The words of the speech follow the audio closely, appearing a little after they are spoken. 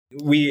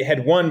We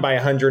had won by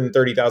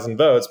 130,000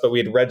 votes, but we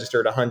had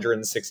registered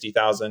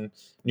 160,000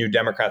 new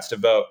Democrats to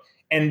vote.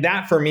 And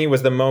that for me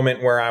was the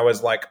moment where I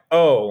was like,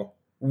 oh,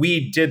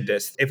 we did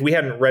this. If we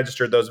hadn't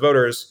registered those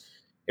voters,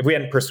 if we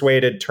hadn't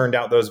turned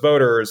out those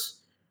voters,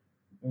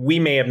 we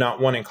may have not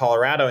won in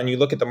Colorado. And you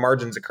look at the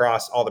margins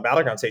across all the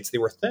battleground states, they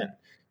were thin.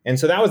 And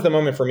so that was the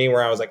moment for me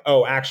where I was like,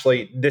 oh,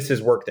 actually, this is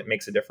work that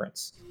makes a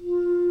difference.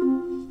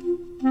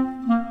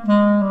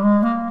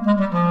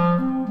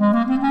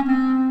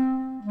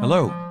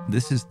 Hello,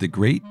 this is the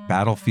Great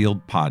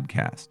Battlefield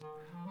Podcast.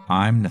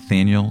 I'm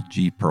Nathaniel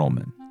G.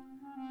 Perlman.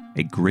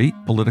 A great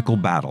political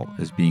battle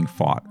is being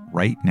fought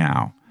right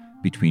now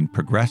between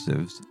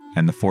progressives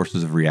and the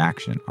forces of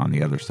reaction on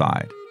the other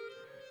side.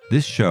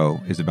 This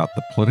show is about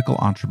the political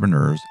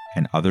entrepreneurs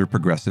and other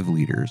progressive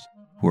leaders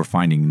who are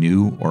finding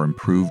new or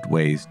improved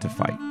ways to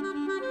fight.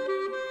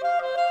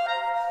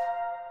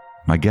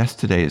 My guest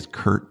today is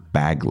Curt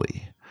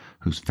Bagley,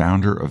 who's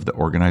founder of the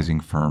organizing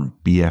firm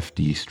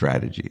BFD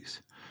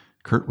Strategies.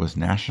 Curt was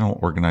National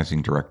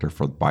Organizing Director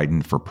for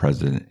Biden for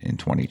President in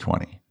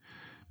 2020.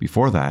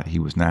 Before that, he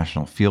was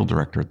National Field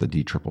Director at the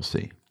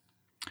DCCC.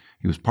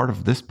 He was part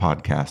of this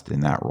podcast in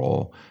that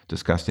role,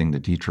 discussing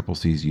the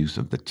DCCC's use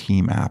of the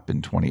Team app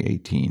in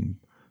 2018,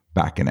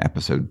 back in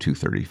episode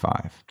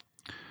 235.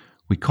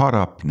 We caught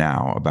up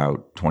now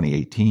about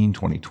 2018,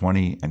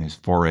 2020, and his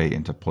foray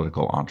into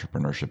political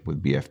entrepreneurship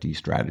with BFD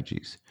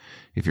Strategies.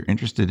 If you're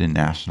interested in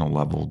national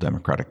level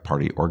Democratic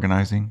Party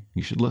organizing,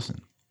 you should listen.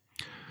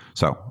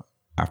 So,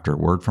 after a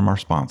word from our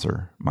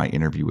sponsor, my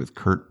interview with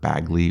Curt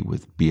Bagley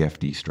with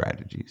BFD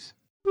Strategies.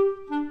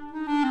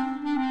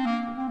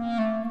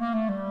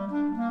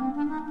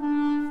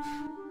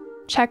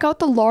 Check out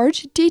the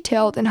large,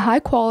 detailed, and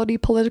high-quality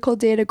political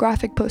data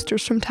graphic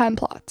posters from Time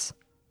Plots.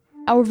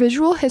 Our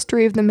visual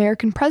history of the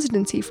American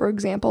presidency, for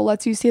example,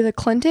 lets you see the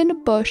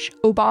Clinton, Bush,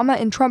 Obama,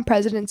 and Trump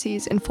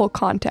presidencies in full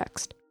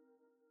context.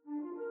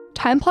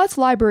 Time Plots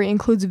library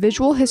includes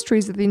visual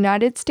histories of the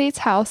United States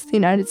House, the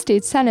United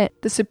States Senate,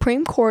 the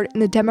Supreme Court,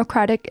 and the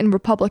Democratic and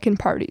Republican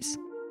parties.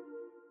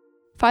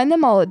 Find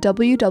them all at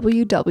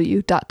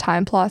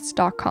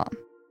www.timeplots.com.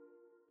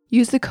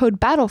 Use the code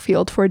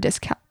BATTLEFIELD for a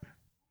discount.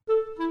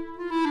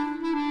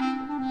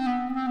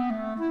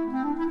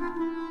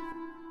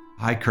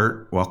 Hi,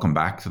 Curt. Welcome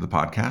back to the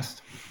podcast.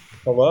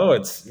 Hello,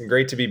 it's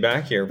great to be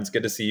back here. It's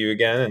good to see you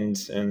again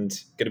and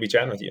good to be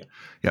chatting with you.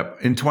 Yep.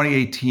 In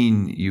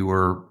 2018, you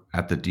were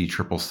at the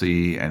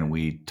DCCC and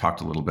we talked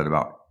a little bit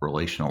about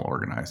relational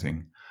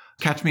organizing.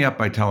 Catch me up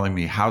by telling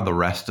me how the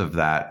rest of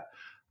that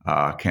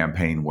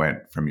campaign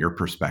went from your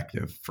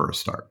perspective for a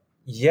start.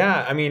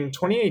 Yeah,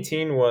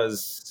 2018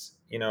 was,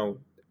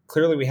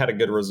 clearly we had a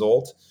good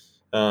result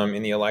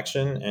in the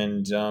election.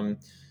 And,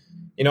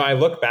 I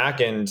look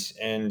back and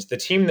the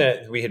team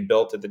that we had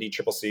built at the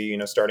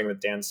DCCC, starting with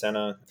Dan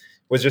Senna,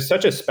 was just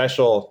such a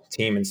special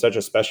team and such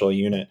a special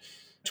unit.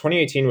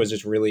 2018 was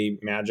just really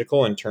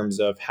magical in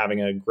terms of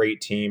having a great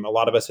team. A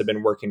lot of us had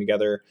been working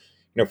together,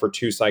 for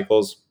 2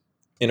 cycles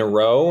in a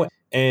row.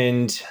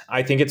 And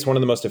I think it's one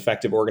of the most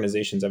effective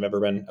organizations I've ever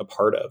been a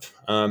part of.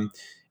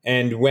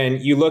 And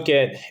when you look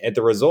at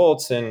the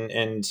results and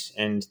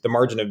the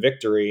margin of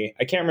victory,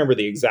 I can't remember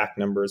the exact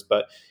numbers,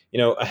 but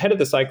ahead of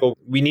the cycle,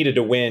 we needed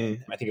to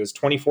win. I think it was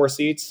 24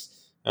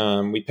 seats.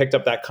 We picked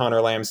up that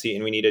Connor Lamb seat,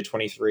 and we needed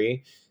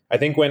 23. I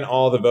think when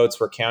all the votes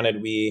were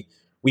counted, we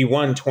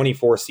won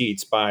 24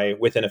 seats by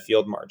within a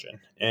field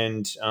margin,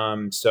 and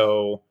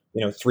so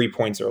 3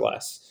 points or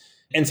less.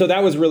 And so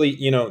that was really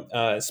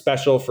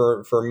special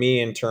for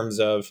me in terms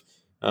of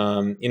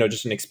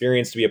just an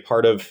experience to be a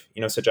part of,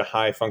 such a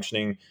high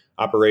functioning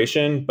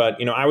operation. But,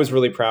 I was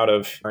really proud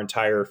of our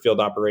entire field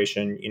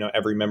operation,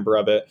 every member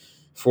of it,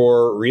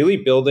 for really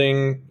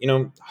building,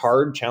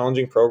 hard,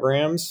 challenging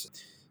programs.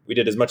 We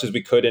did as much as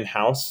we could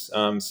in-house.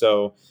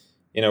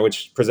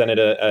 Which presented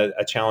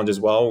a challenge as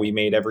well. We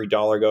made every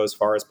dollar go as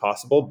far as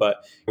possible,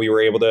 but we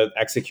were able to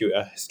execute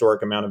a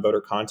historic amount of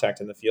voter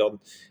contact in the field.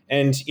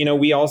 And,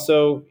 we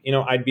also,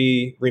 I'd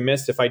be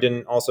remiss if I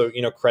didn't also,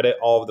 credit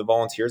all of the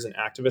volunteers and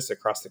activists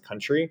across the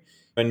country.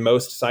 In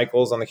most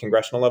cycles on the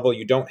congressional level,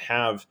 you don't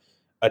have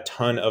a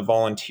ton of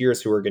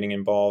volunteers who are getting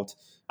involved.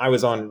 I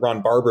was on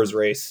Ron Barber's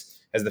race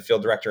as the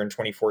field director in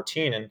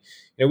 2014. And,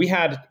 we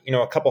had,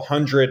 a couple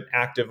hundred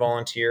active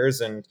volunteers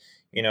and,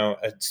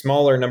 a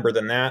smaller number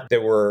than that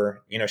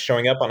were,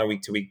 showing up on a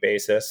week-to-week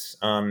basis.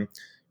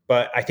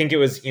 But I think it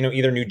was,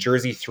 either New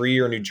Jersey 3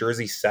 or New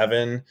Jersey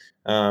 7,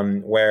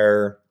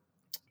 where,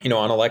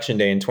 on election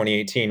day in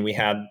 2018, we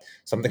had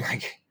something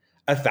like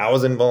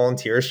 1,000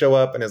 volunteers show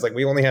up. And it's like,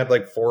 we only had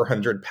like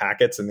 400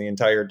 packets in the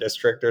entire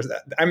district.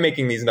 I'm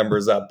making these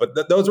numbers up,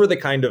 but those were the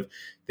kind of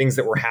things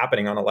that were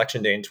happening on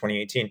election day in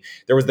 2018.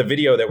 There was the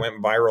video that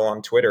went viral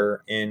on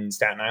Twitter in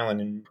Staten Island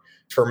and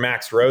for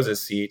Max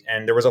Rose's seat.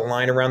 And there was a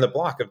line around the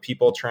block of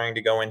people trying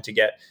to go in to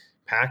get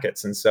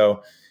packets. And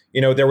so,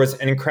 there was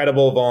an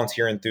incredible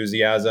volunteer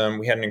enthusiasm.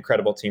 We had an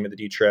incredible team at the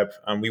D-Trip.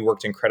 We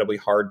worked incredibly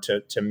hard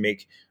to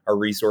make our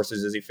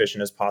resources as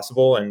efficient as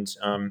possible. And,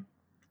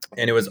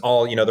 And it was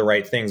all, the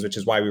right things, which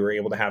is why we were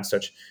able to have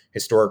such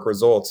historic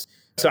results.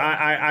 So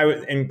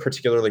I am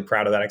particularly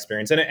proud of that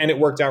experience, and it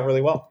worked out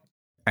really well.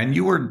 And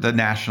you were the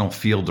national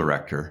field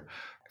director.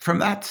 From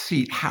that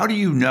seat, how do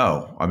you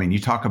know? I mean, you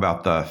talk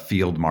about the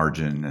field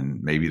margin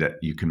and maybe that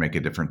you can make a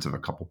difference of a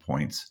couple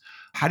points.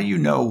 How do you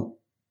know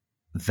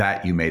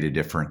that you made a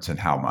difference and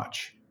how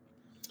much?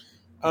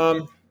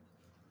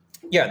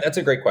 Yeah, that's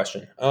a great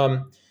question.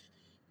 Being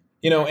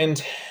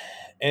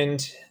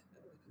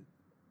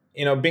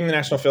the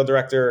national field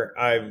director,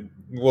 I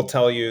will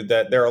tell you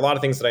that there are a lot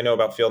of things that I know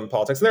about field and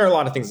politics, and there are a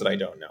lot of things that I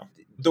don't know.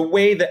 The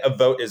way that a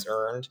vote is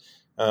earned,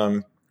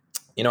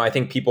 I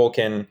think people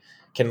can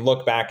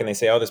look back and they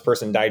say, oh, this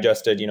person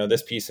digested,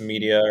 this piece of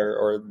media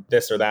or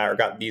this or that, or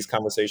got these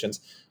conversations.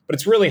 But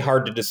it's really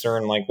hard to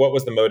discern, like, what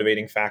was the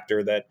motivating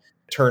factor that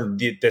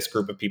turned this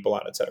group of people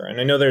out, et cetera.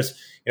 And I know there's,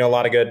 a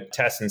lot of good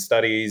tests and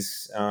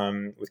studies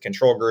with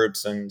control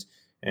groups and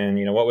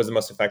what was the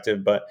most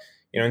effective. But,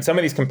 in some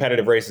of these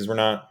competitive races,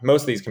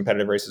 most of these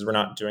competitive races, we're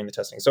not doing the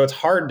testing. So it's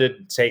hard to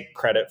take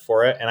credit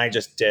for it. And I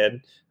just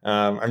did.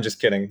 I'm just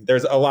kidding.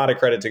 There's a lot of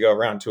credit to go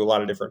around to a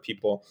lot of different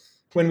people.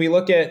 When we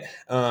look at,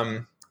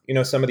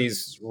 some of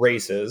these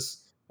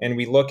races and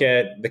we look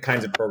at the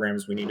kinds of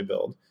programs we need to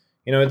build,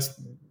 it's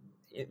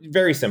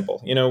very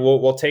simple.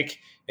 We'll take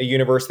a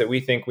universe that we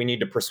think we need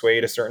to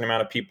persuade a certain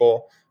amount of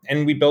people,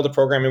 and we build a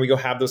program and we go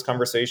have those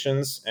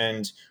conversations,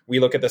 and we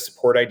look at the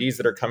support IDs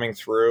that are coming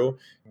through.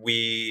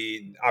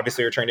 We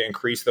obviously are trying to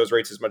increase those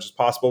rates as much as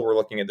possible. We're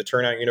looking at the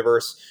turnout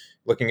universe,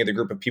 looking at the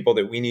group of people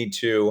that we need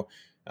to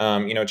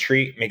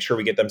treat, make sure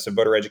we get them some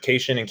voter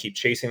education and keep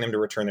chasing them to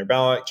return their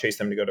ballot, chase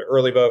them to go to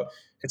early vote.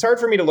 It's hard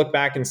for me to look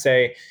back and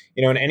say,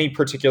 in any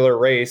particular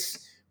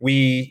race,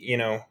 we,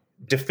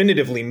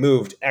 definitively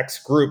moved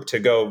X group to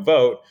go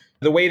vote.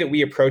 The way that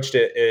we approached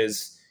it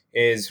is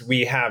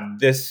we have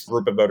this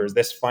group of voters,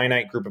 this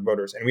finite group of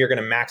voters, and we are going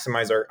to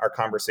maximize our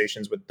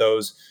conversations with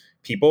those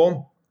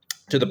people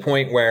to the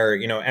point where,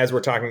 as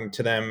we're talking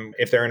to them,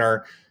 if they're in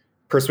our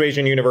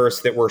persuasion universe,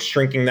 that we're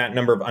shrinking that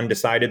number of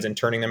undecideds and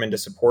turning them into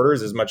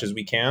supporters as much as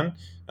we can.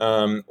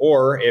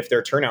 Or if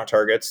they're turnout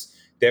targets,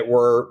 that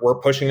we're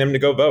pushing them to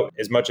go vote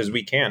as much as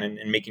we can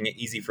and making it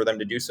easy for them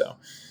to do so.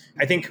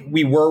 I think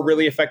we were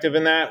really effective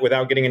in that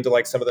without getting into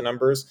like some of the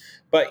numbers.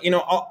 But,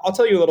 I'll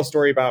tell you a little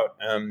story about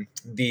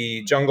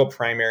the jungle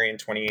primary in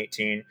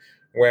 2018,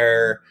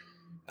 where,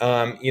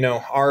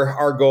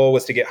 our goal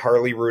was to get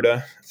Harley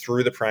Ruda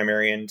through the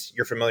primary. And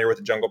you're familiar with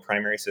the jungle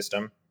primary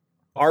system.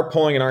 Our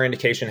polling and our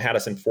indication had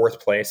us in fourth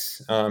place.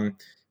 We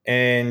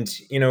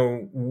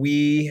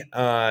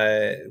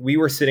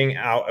were sitting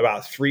out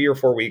about 3 or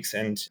 4 weeks.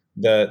 And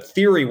the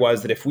theory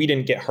was that if we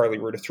didn't get Harley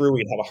Ruda through,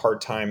 we'd have a hard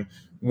time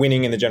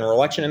winning in the general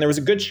election. And there was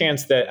a good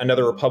chance that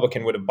another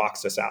Republican would have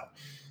boxed us out.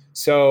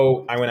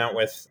 So I went out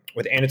with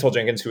Anatole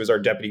Jenkins, who was our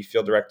deputy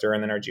field director,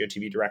 and then our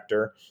GOTV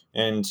director,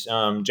 and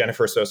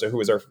Jennifer Sosa, who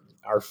was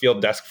our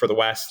field desk for the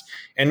West.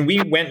 And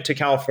we went to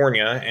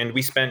California and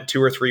we spent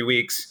 2 or 3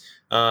 weeks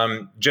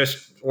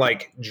just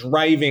like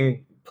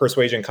driving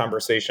persuasion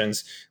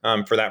conversations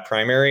for that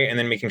primary, and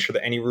then making sure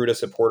that any Ruda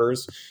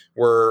supporters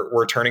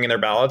were turning in their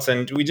ballots.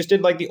 And we just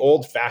did like the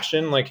old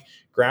fashioned, like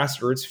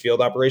grassroots field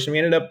operation. We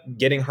ended up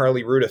getting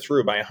Harley Ruda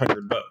through by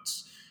 100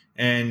 votes.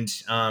 And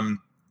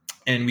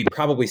we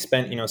probably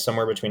spent,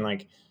 somewhere between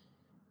like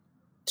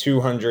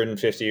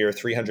 $250,000 or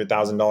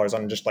 $300,000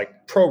 on just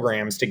like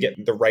programs to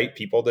get the right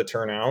people to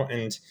turn out.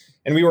 And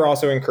we were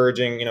also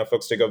encouraging,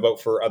 folks to go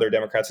vote for other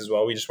Democrats as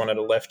well. We just wanted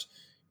to lift,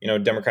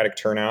 Democratic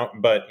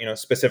turnout, but,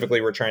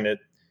 specifically we're trying to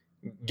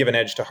give an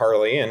edge to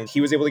Harley, and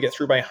he was able to get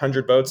through by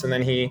 100 votes. And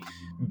then he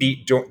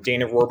beat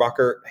Dana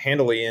Rohrabacher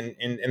handily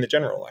in the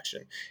general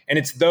election. And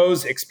it's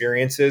those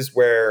experiences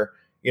where,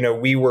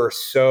 we were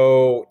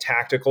so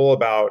tactical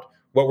about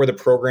what were the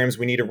programs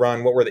we need to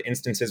run, what were the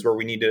instances where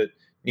we needed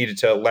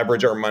to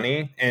leverage our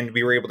money, and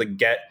we were able to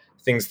get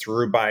things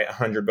through by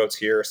 100 votes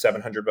here,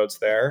 700 votes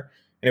there.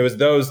 And it was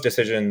those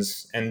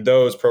decisions and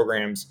those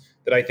programs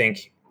that I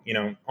think,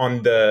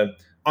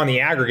 on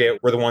the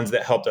aggregate were the ones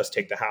that helped us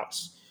take the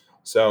House.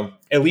 So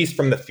at least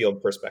from the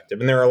field perspective,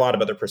 and there are a lot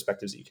of other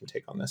perspectives that you can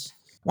take on this.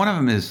 One of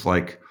them is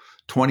like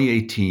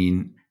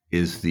 2018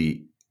 is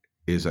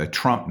a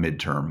Trump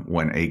midterm,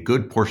 when a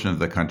good portion of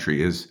the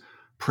country is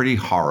pretty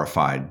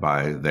horrified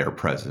by their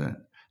president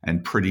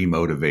and pretty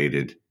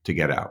motivated to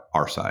get out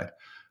our side.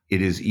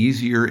 It is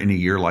easier in a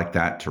year like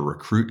that to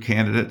recruit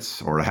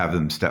candidates or to have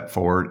them step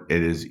forward.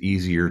 It is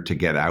easier to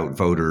get out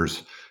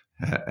voters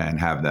and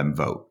have them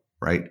vote,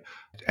 right?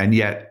 And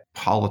yet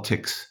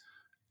politics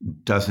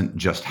doesn't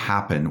just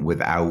happen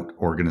without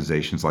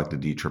organizations like the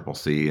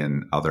DCCC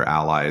and other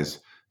allies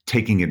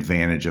taking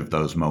advantage of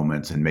those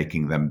moments and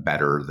making them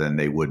better than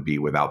they would be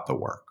without the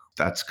work.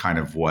 That's kind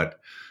of what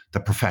the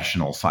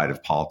professional side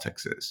of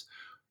politics is.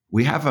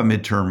 We have a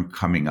midterm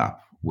coming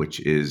up, which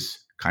is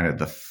kind of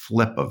the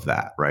flip of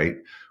that, right?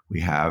 We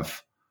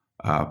have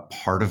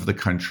part of the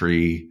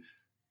country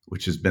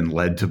which has been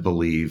led to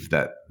believe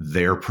that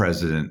their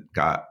president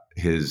got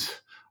his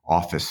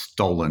office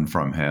stolen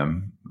from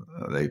him.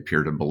 They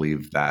appear to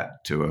believe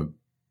that to a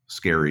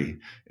scary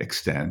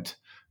extent,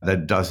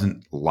 that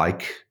doesn't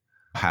like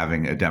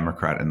having a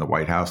Democrat in the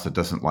White House, that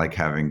doesn't like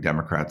having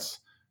Democrats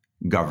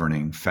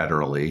governing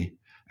federally,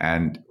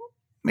 and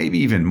maybe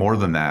even more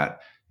than that,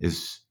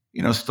 is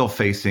still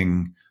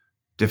facing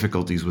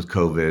difficulties with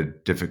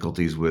COVID,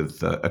 difficulties with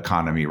the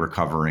economy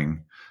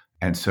recovering.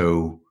 And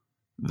so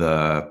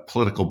the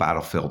political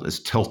battlefield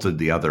is tilted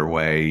the other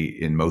way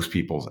in most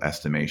people's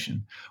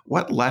estimation.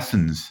 What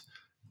lessons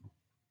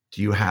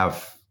do you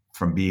have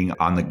from being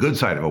on the good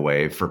side of a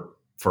wave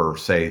for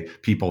say,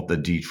 people at the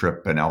D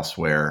trip and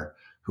elsewhere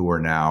who are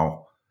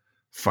now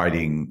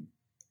fighting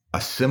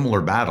a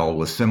similar battle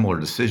with similar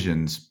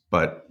decisions,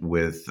 but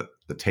with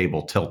the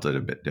table tilted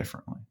a bit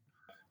differently?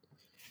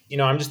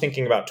 I'm just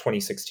thinking about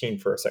 2016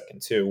 for a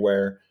second too,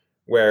 where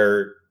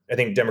I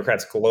think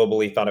Democrats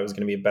globally thought it was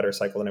going to be a better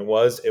cycle than it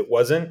was. It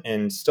wasn't,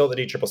 and still the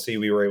DCCC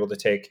we were able to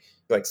take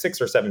like 6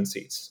 or 7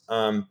 seats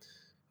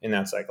in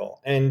that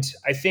cycle. And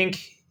I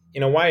think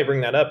why I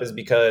bring that up is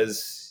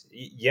because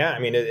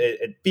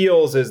it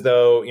feels as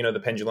though the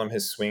pendulum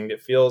has swung.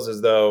 It feels as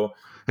though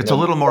it's a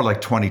little more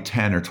like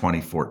 2010 or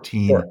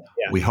 2014. Sure,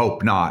 yeah. We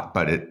hope not,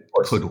 but it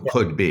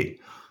could be.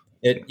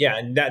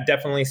 And that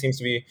definitely seems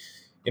to be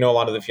a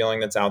lot of the feeling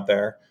that's out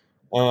there.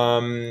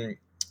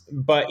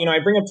 But I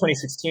bring up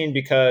 2016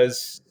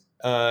 because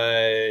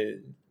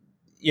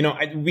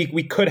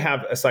we could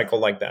have a cycle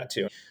like that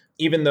too,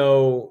 even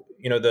though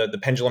the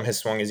pendulum has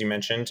swung, as you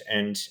mentioned,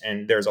 and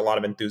there's a lot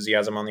of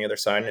enthusiasm on the other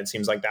side, and it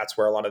seems like that's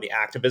where a lot of the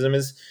activism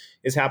is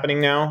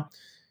happening now.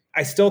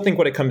 I still think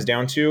what it comes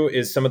down to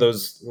is some of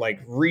those like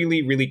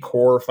really, really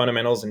core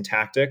fundamentals and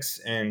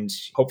tactics, and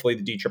hopefully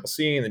the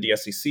DCCC and the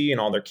DSCC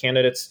and all their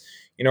candidates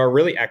are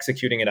really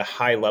executing at a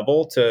high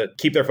level to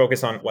keep their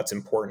focus on what's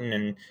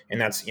important.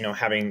 And that's,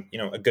 having,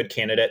 a good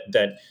candidate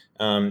that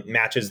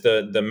matches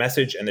the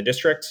message and the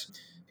district,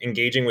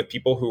 engaging with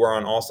people who are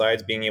on all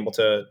sides, being able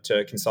to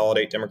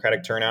consolidate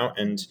Democratic turnout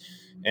and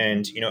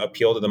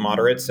appeal to the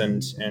moderates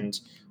and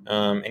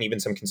even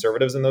some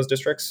conservatives in those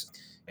districts,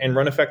 and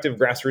run effective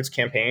grassroots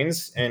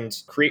campaigns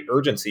and create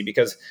urgency.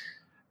 Because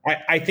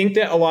I think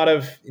that a lot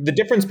of the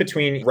difference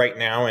between right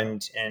now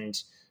and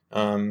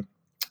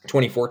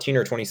 2014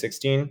 or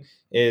 2016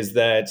 is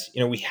that,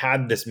 we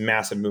had this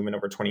massive movement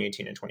over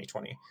 2018 and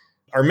 2020.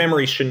 Our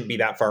memory shouldn't be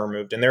that far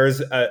removed. And there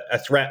is a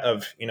threat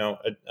of,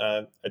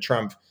 a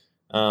Trump,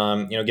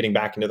 getting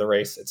back into the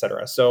race, et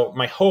cetera. So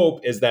my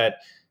hope is that,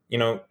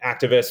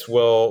 activists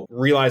will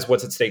realize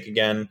what's at stake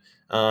again,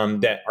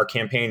 that our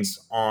campaigns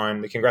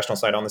on the congressional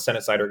side, on the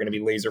Senate side, are going to be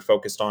laser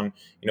focused on,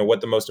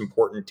 what the most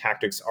important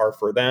tactics are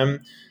for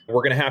them.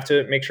 We're going to have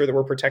to make sure that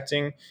we're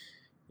protecting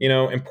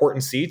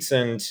important seats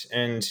and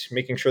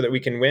making sure that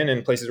we can win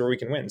in places where we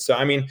can win. So,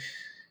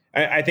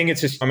 I think it's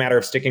just a matter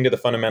of sticking to the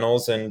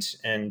fundamentals and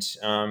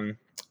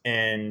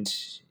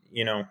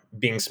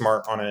being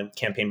smart on a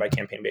campaign by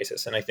campaign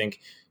basis. And I think,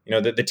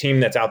 the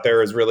team that's out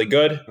there is really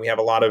good. We have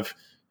a lot of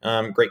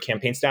great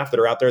campaign staff that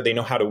are out there. They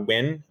know how to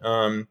win.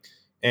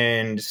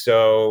 And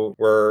so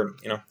we're,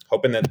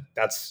 hoping that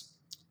that's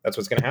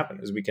what's going to happen,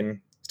 is we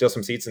can steal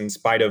some seats in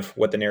spite of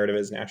what the narrative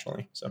is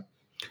nationally. So.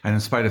 And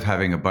in spite of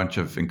having a bunch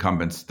of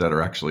incumbents that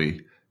are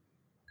actually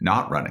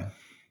not running.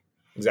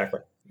 Exactly.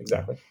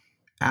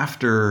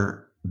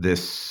 After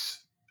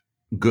this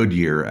good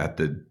year at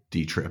the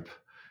D trip,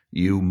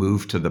 you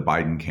moved to the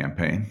Biden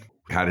campaign.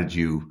 How did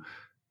you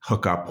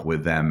hook up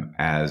with them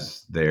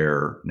as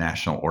their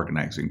national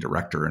organizing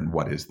director, and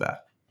what is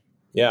that?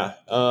 Yeah.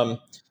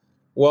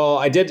 Well,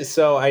 I did.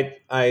 So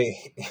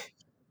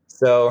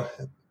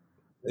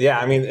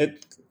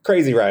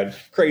crazy ride.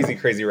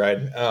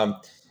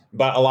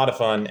 But a lot of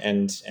fun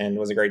and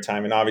was a great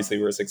time. And obviously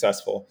we were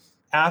successful.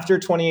 After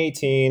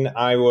 2018,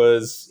 I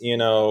was,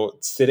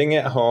 sitting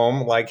at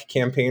home like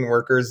campaign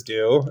workers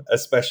do,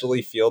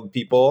 especially field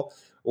people,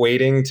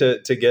 waiting to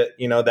get,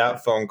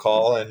 that phone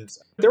call. And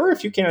there were a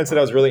few candidates that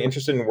I was really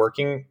interested in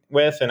working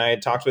with, and I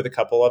had talked with a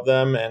couple of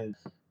them.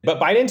 But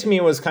Biden to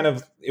me was kind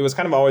of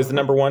always the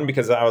number one,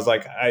 because I was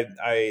like,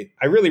 I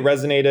really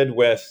resonated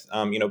with,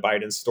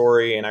 Biden's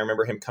story. And I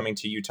remember him coming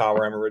to Utah,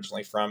 where I'm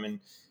originally from, and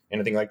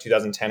I think like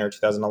 2010 or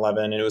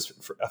 2011. And it was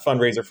a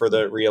fundraiser for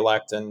the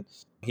reelect. And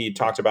he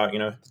talked about,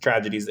 the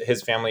tragedies that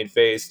his family had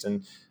faced.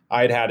 And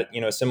I had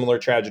a similar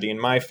tragedy in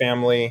my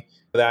family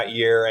that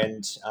year.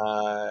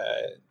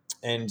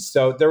 And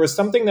so there was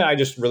something that I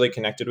just really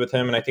connected with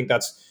him. And I think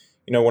that's,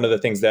 one of the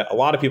things that a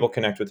lot of people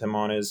connect with him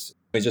on is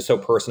just so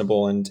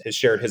personable and has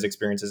shared his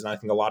experiences. And I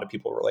think a lot of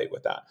people relate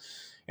with that.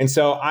 And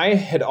so I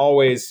had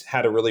always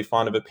had a really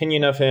fond of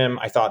opinion of him.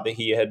 I thought that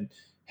he had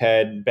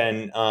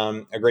been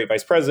a great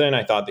vice president.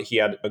 I thought that he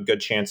had a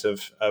good chance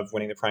of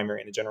winning the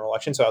primary in the general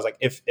election. So I was like,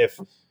 if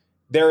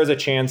there is a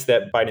chance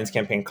that Biden's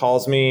campaign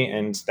calls me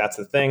and that's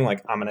the thing,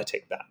 like, I'm going to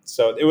take that.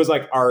 So it was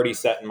like already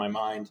set in my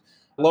mind.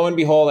 Lo and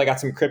behold, I got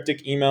some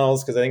cryptic emails,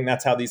 because I think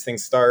that's how these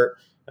things start.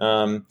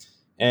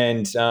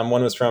 And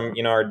one was from,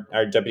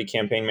 our deputy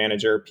campaign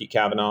manager, Pete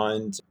Kavanaugh,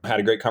 and I had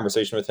a great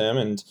conversation with him.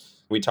 And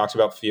we talked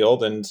about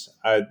field, and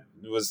I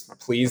was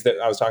pleased that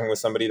I was talking with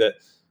somebody that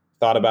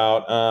thought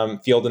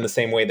about field in the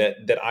same way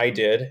that I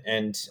did,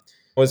 and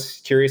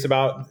was curious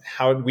about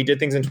how we did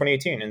things in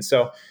 2018. And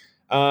so,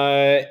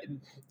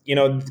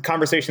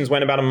 conversations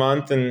went about a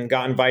month and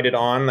got invited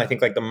on, I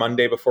think like the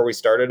Monday before we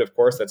started. Of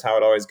course, that's how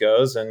it always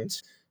goes. And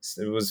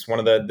it was one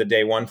of the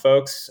day one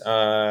folks.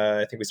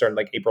 I think we started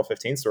like April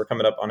 15th. So we're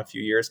coming up on a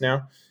few years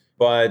now.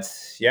 But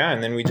yeah,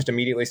 and then we just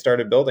immediately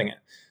started building it.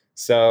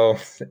 So,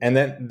 and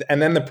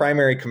then the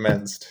primary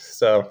commenced.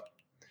 So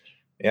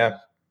yeah,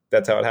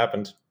 that's how it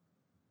happened.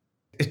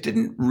 It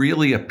didn't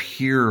really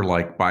appear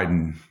like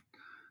Biden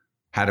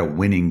had a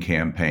winning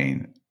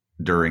campaign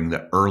during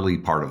the early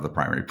part of the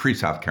primary,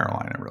 pre-South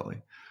Carolina,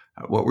 really.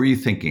 What were you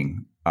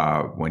thinking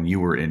when you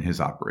were in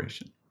his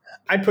operation?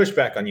 I'd push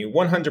back on you.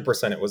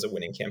 100% it was a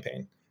winning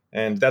campaign.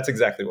 And that's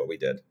exactly what we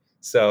did.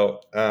 So,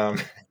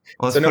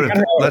 let's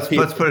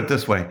put it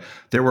this way.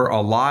 There were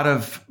a lot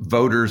of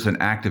voters and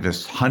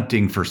activists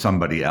hunting for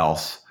somebody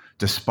else,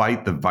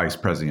 despite the vice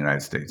president of the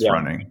United States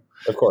running.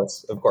 Of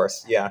course.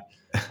 Yeah.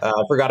 I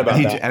forgot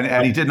about that.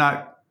 And he did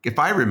not, if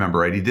I remember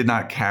right, he did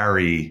not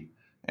carry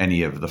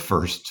any of the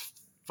first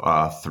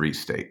 3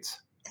 states.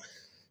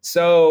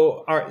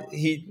 So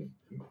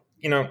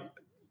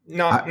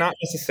not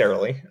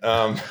necessarily.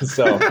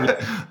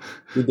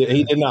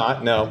 He did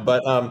not. No,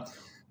 but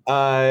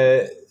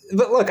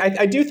look,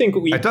 I do think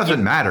it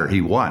doesn't matter.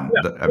 He won.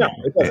 It doesn't.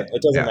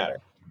 It doesn't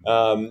matter.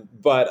 No,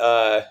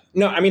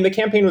 I mean, the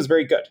campaign was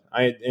very good.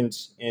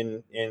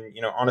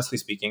 Honestly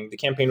speaking, the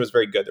campaign was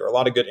very good. There were a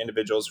lot of good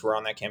individuals who were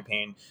on that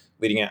campaign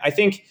leading it. I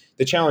think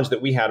the challenge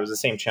that we had was the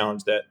same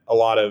challenge that a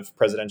lot of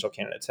presidential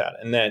candidates had,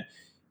 and that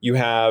you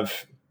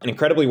have an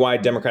incredibly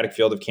wide Democratic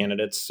field of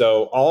candidates.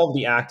 So all of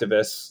the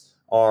activists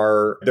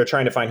they're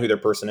trying to find who their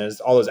person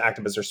is. All those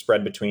activists are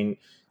spread between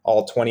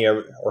all 20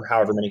 or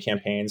however many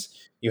campaigns.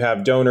 You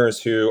have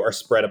donors who are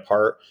spread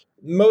apart.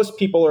 Most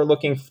people are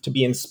looking to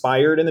be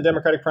inspired in the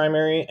Democratic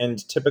primary,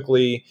 and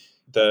typically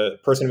the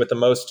person with the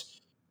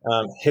most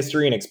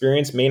history and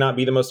experience may not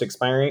be the most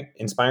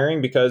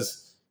inspiring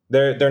because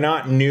they're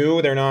not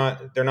new, they're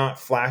not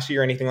flashy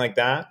or anything like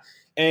that.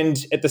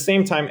 And at the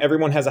same time,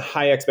 everyone has a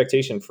high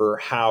expectation for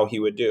how he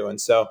would do.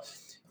 And so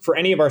for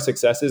any of our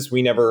successes,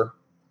 we never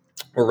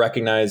were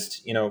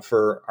recognized,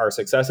 for our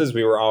successes.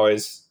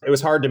 It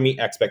was hard to meet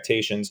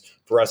expectations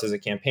for us as a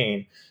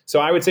campaign. So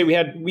I would say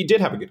we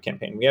did have a good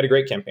campaign. We had a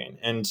great campaign,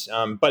 and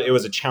but it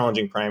was a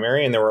challenging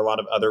primary, and there were a lot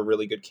of other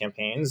really good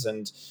campaigns,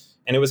 and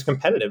it was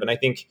competitive. And I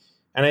think,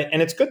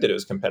 and it's good that it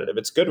was competitive.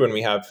 It's good when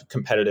we have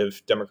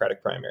competitive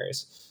Democratic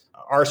primaries.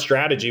 Our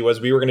strategy was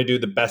we were going to do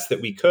the best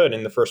that we could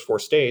in the first 4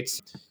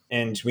 states,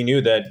 and we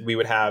knew that we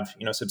would have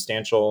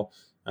substantial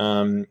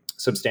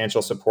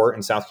support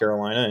in South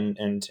Carolina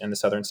and the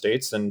southern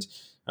states, and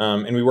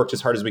we worked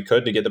as hard as we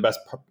could to get the best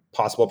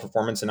possible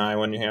performance in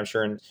Iowa, New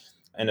Hampshire, and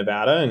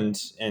Nevada, and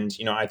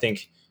I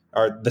think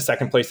the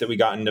second place that we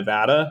got in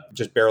Nevada,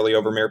 just barely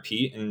over Mayor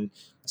Pete and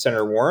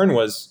Senator Warren,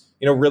 was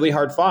really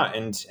hard fought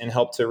and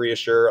helped to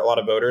reassure a lot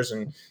of voters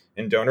and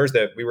donors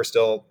that we were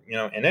still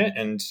in it,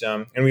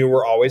 and we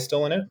were always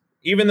still in it.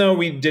 Even though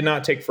we did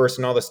not take first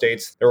in all the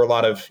states, there were a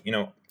lot of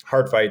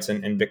hard fights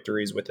and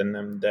victories within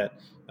them that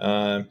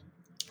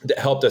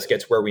helped us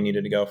get to where we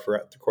needed to go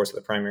throughout the course of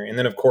the primary. And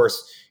then, of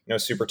course,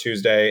 Super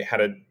Tuesday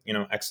had a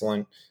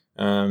excellent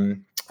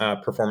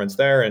performance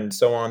there, and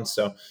so on.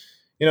 So,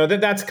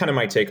 that's kind of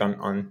my take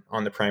on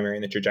the primary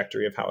and the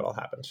trajectory of how it all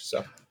happened.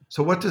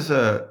 So what does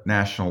a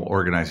national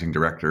organizing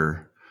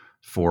director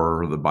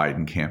for the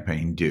Biden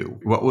campaign do?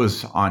 What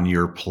was on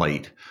your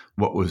plate?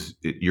 What was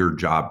your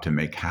job to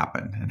make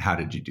happen, and how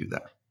did you do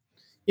that?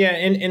 Yeah,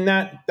 and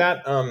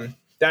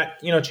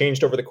that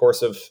changed over the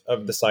course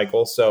of the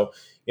cycle. So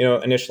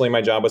initially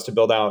my job was to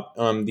build out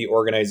the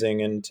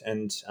organizing and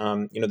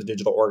the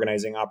digital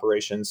organizing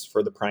operations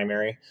for the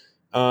primary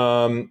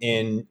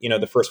in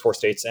the first 4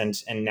 states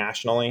and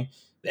nationally.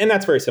 And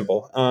that's very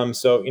simple.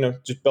 So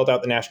just built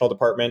out the national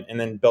department and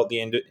then built the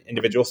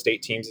individual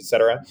state teams, et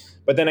cetera.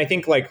 But then I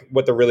think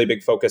what the really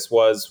big focus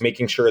was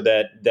making sure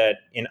that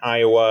in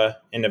Iowa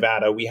and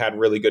Nevada we had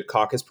really good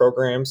caucus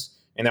programs,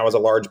 and that was a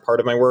large part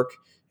of my work.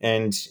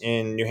 And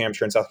in New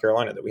Hampshire and South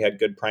Carolina, that we had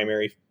good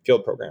primary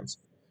field programs.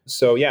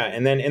 So yeah,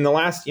 and then in the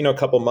last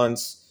couple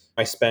months,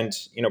 I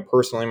spent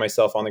personally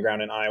myself on the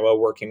ground in Iowa,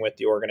 working with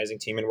the organizing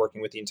team and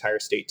working with the entire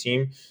state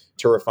team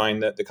to refine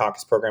the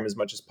caucus program as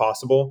much as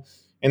possible.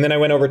 And then I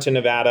went over to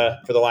Nevada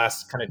for the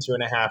last kind of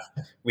 2.5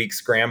 week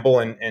scramble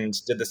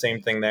and did the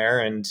same thing there,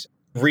 and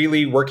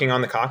really working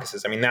on the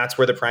caucuses. I mean, that's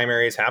where the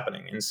primary is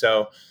happening, and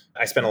so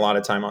I spent a lot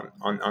of time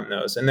on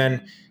those. And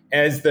then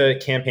as the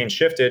campaign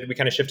shifted, we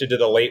kind of shifted to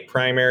the late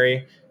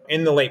primary.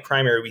 In the late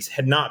primary, we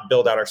had not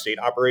built out our state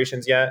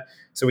operations yet.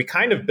 So we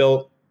kind of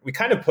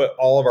put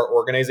all of our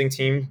organizing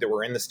team that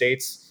were in the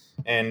states.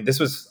 And this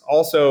was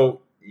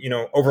also,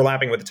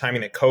 overlapping with the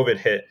timing that COVID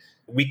hit.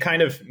 We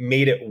kind of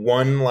made it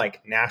one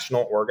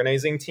national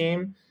organizing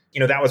team.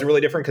 That was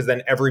really different because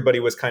then everybody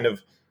was kind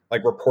of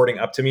reporting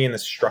up to me in the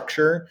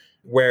structure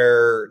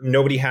where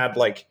nobody had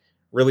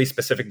really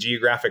specific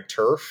geographic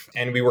turf.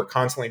 And we were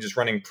constantly just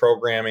running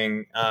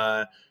programming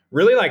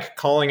really like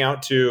calling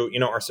out to,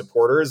 our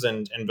supporters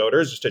and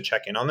voters just to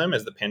check in on them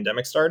as the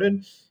pandemic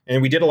started.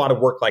 And we did a lot of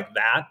work like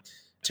that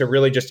to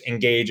really just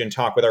engage and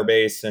talk with our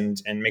base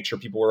and make sure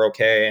people were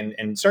okay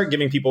and start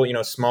giving people,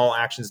 small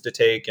actions to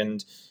take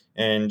and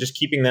just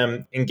keeping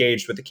them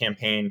engaged with the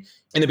campaign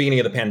in the beginning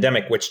of the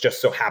pandemic, which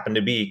just so happened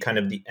to be kind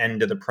of the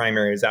end of the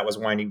primaries that was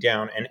winding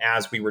down. And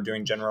as we were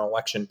doing general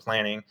election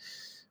planning,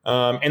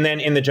 and then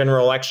in the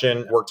general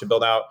election, work to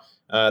build out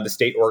the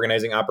state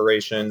organizing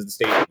operations, the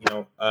state,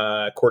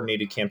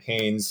 coordinated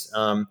campaigns,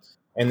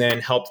 and then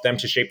helped them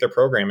to shape their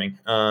programming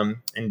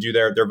and do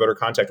their voter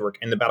contact work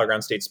in the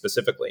battleground states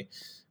specifically.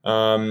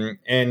 So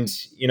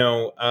that's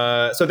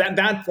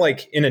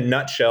like in a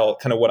nutshell,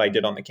 kind of what I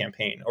did on the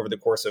campaign over the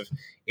course of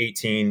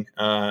 18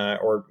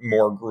 or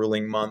more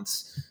grueling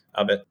months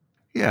of it.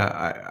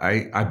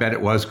 Yeah, I bet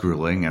it was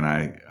grueling, and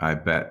I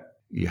bet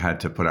you had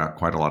to put out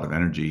quite a lot of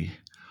energy.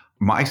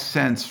 My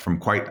sense from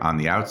quite on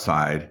the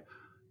outside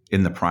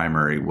in the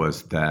primary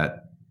was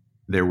that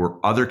there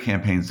were other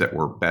campaigns that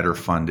were better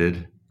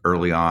funded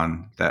early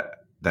on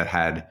that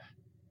had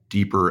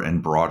deeper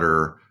and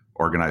broader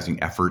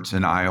organizing efforts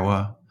in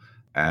Iowa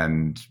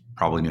and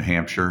probably New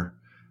Hampshire,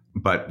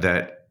 but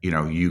that,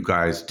 you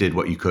guys did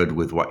what you could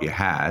with what you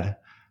had.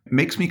 It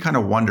makes me kind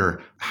of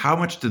wonder, how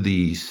much do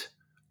these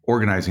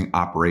organizing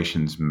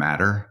operations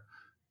matter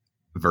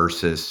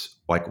versus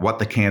like what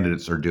the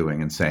candidates are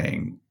doing and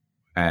saying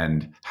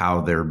and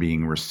how they're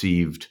being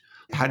received?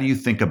 How do you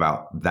think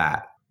about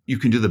that? You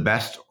can do the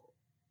best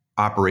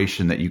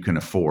operation that you can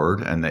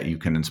afford and that you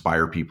can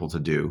inspire people to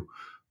do,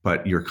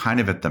 but you're kind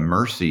of at the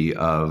mercy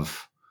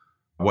of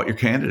what your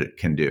candidate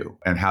can do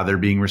and how they're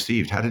being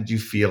received. How did you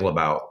feel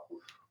about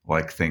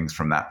like things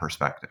from that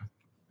perspective?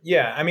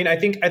 Yeah, I mean, I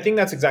think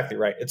that's exactly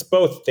right. It's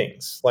both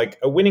things. Like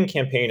a winning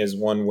campaign is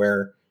one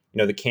where,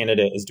 the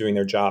candidate is doing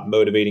their job,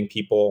 motivating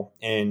people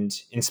and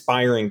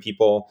inspiring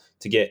people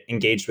to get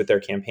engaged with their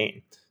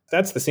campaign.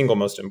 That's the single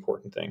most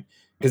important thing.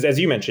 Because as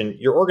you mentioned,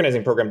 your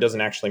organizing program doesn't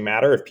actually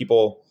matter if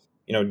people,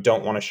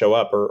 don't want to show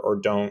up or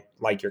don't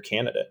like your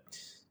candidate,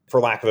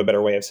 for lack of a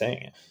better way of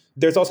saying it.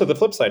 There's also the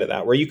flip side of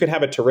that, where you could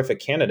have a terrific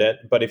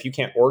candidate, but if you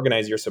can't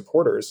organize your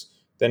supporters,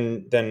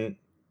 then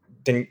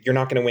you're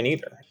not going to win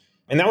either.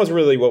 And that was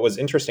really what was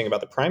interesting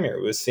about the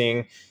primary, was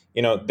seeing,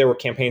 there were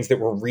campaigns that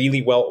were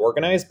really well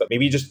organized, but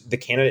maybe just the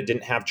candidate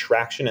didn't have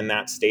traction in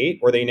that state,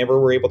 or they never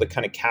were able to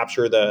kind of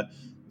capture the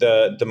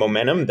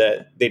momentum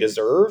that they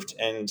deserved.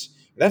 And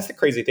that's the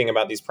crazy thing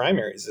about these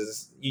primaries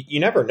is you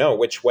never know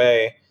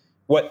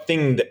what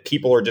thing that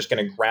people are just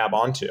going to grab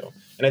onto.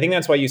 And I think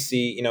that's why you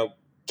see,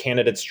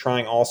 candidates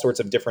trying all sorts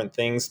of different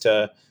things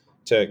to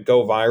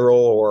go viral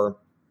or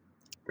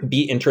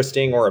be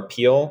interesting or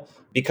appeal,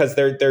 because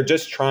they're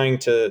just trying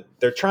to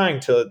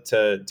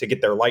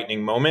get their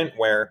lightning moment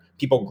where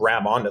people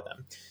grab onto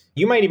them.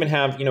 You might even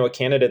have, a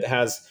candidate that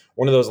has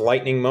one of those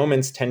lightning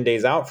moments 10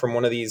 days out from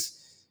one of these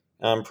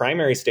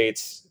primary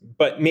states,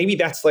 but maybe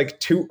that's like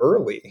too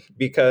early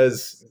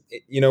because,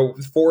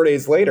 4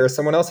 days later,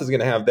 someone else is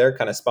going to have their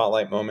kind of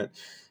spotlight moment.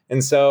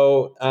 And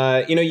so,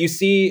 you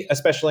see,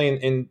 especially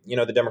in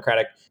the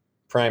Democratic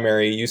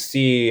primary, you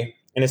see,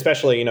 and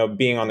especially,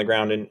 being on the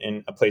ground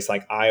in a place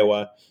like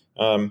Iowa,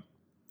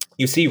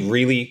 you see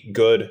really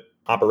good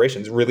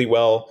operations, really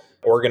well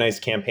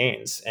organized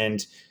campaigns.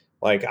 And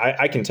like,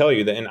 I can tell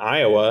you that in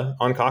Iowa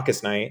on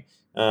caucus night,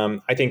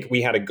 I think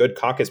we had a good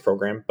caucus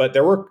program, but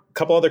there were a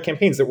couple other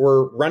campaigns that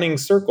were running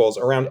circles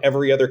around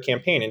every other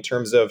campaign in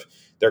terms of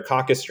their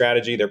caucus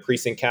strategy, their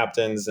precinct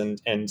captains,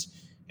 and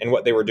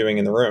what they were doing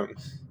in the room.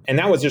 And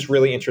that was just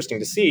really interesting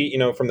to see,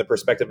 from the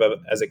perspective of,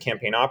 as a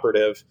campaign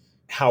operative,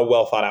 how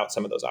well thought out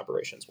some of those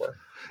operations were.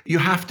 You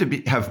have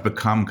to have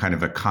become kind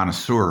of a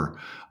connoisseur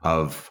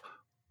of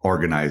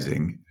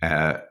organizing,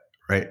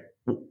 right?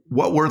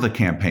 What were the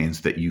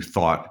campaigns that you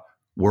thought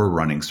were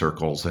running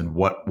circles, and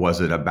what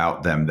was it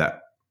about them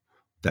that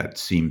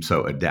seemed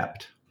so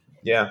adept?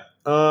 Yeah.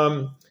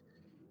 There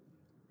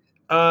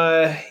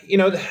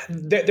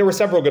were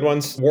several good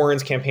ones.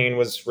 Warren's campaign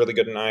was really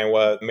good in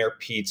Iowa. Mayor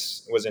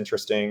Pete's was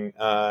interesting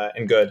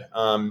and good.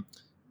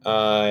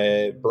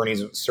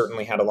 Bernie's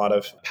certainly had a lot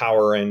of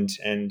power and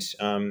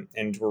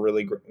was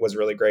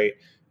really great.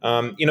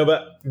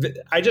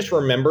 I just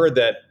remember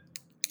that,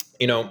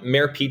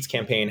 Mayor Pete's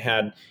campaign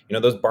had,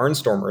 those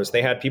barnstormers.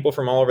 They had people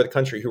from all over the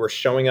country who were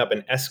showing up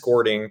and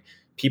escorting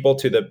people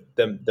to the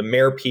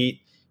Mayor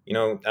Pete,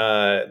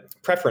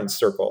 preference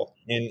circle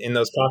in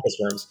those caucus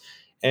rooms.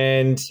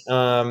 And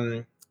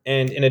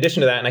in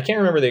addition to that, and I can't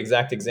remember the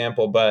exact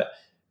example, but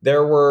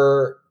there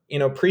were,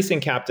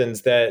 precinct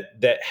captains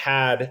that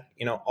had,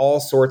 all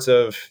sorts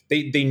of,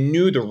 they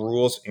knew the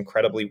rules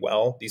incredibly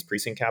well, these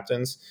precinct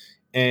captains,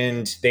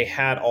 and they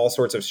had all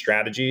sorts of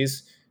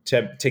strategies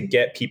to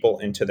get people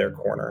into their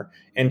corner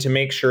and to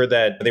make sure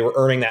that they were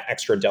earning that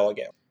extra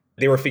delegate.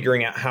 They were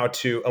figuring out how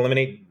to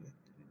eliminate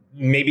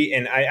maybe,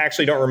 and I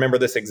actually don't remember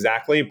this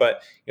exactly,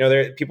 but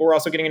people were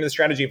also getting into the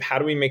strategy of how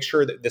do we make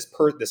sure that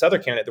this other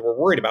candidate that we're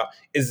worried about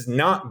is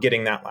not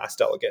getting that last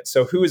delegate.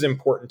 So who is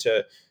important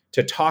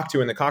to talk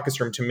to in the caucus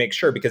room to make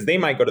sure, because they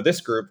might go to this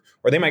group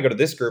or they might go to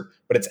this group,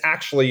 but it's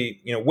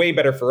actually, way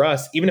better for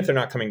us, even if they're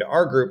not coming to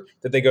our group,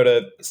 that they go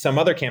to some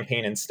other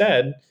campaign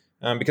instead,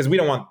 because we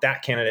don't want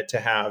that candidate to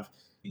have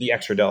the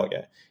extra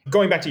delegate.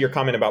 Going back to your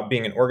comment about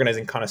being an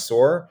organizing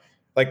connoisseur,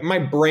 like my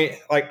brain,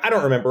 like I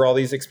don't remember all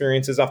these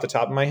experiences off the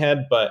top of my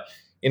head, but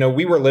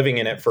we were living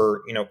in it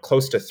for,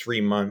 close to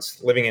 3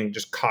 months, living in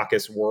just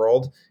caucus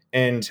world.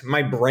 And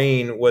my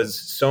brain was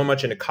so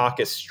much into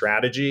caucus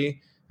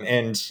strategy.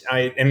 And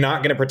I am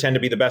not going to pretend to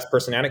be the best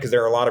person at it, because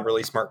there are a lot of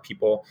really smart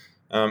people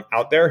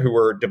out there who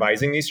were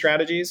devising these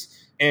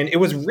strategies. And it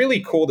was really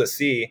cool to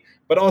see,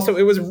 but also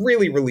it was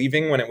really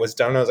relieving when it was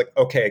done. I was like,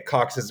 okay,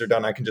 caucuses are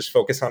done. I can just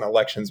focus on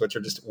elections, which are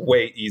just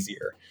way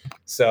easier.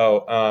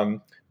 So,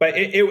 but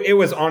it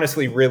was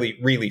honestly really,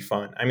 really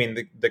fun. I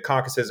mean, the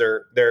caucuses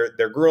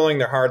they're grueling,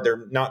 they're hard,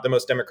 they're not the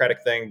most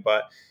democratic thing,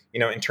 but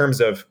in terms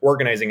of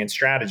organizing and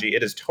strategy,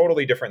 it is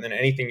totally different than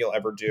anything you'll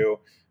ever do,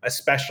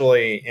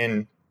 especially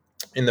in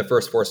the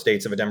first 4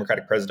 states of a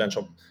Democratic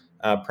presidential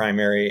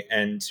primary,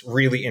 and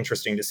really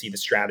interesting to see the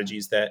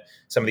strategies that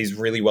some of these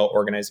really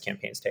well-organized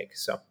campaigns take.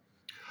 So,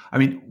 I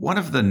mean, one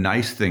of the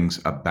nice things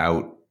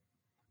about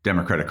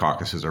Democratic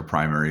caucuses or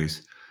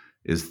primaries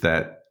is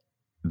that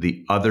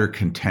the other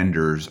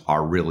contenders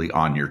are really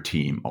on your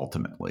team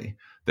ultimately.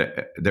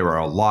 There were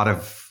a lot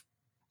of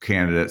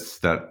candidates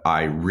that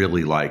I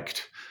really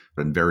liked,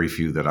 and very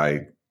few that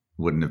I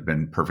wouldn't have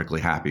been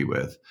perfectly happy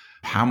with.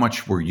 How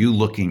much were you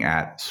looking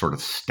at sort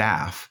of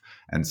staff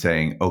and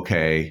saying,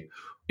 okay,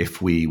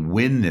 if we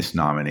win this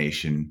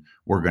nomination,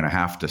 we're going to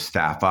have to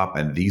staff up,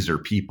 and these are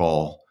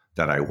people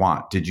that I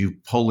want?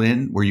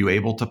 Were you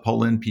able to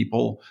pull in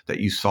people that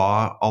you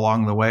saw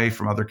along the way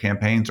from other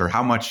campaigns, or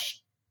how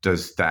much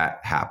does that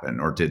happen,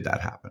 or did that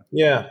happen?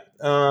 Yeah.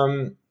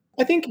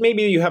 I think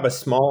maybe you have a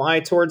small eye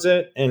towards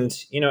it. And,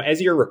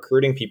 as you're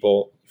recruiting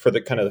people for the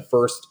kind of the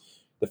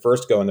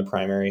first go in the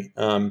primary,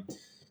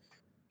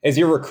 as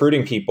you're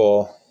recruiting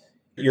people,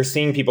 you're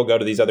seeing people go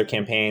to these other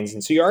campaigns.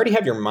 And so you already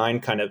have your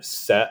mind kind of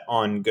set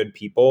on good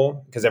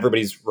people, because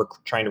everybody's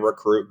trying to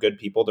recruit good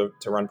people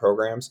to run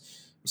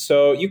programs.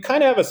 So you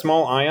kind of have a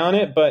small eye on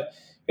it, but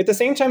at the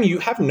same time, you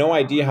have no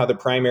idea how the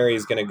primary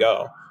is going to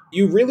go.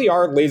 You really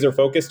are laser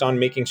focused on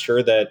making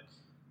sure that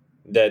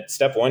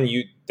step one,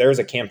 there's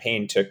a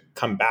campaign to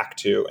come back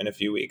to in a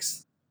few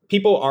weeks.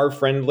 People are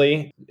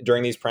friendly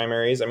during these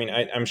primaries. I mean,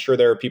 I'm sure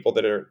there are people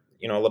that are,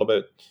 a little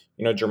bit,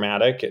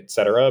 dramatic, et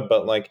cetera.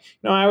 But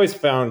I always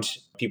found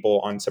people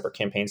on separate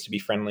campaigns to be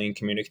friendly and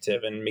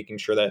communicative, and making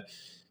sure that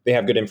they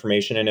have good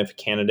information. And if a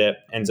candidate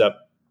ends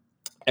up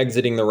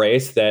exiting the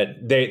race,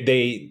 that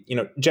they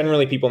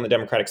generally people in the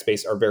Democratic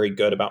space are very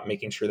good about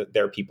making sure that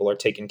their people are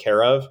taken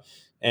care of,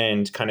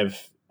 and kind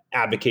of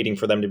advocating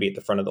for them to be at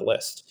the front of the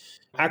list.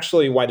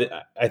 Actually,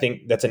 I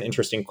think that's an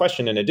interesting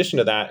question. In addition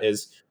to that,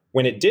 is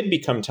when it did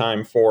become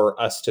time for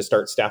us to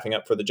start staffing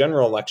up for the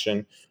general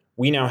election,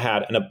 we now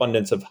had an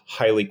abundance of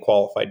highly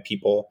qualified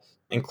people,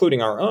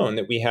 including our own,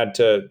 that we had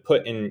to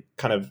put in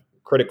kind of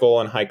critical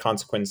and high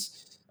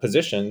consequence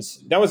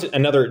positions. That was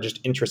another just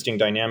interesting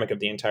dynamic of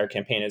the entire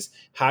campaign, is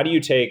how do you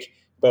take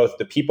both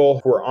the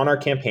people who are on our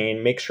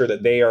campaign, make sure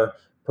that they are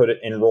put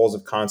in roles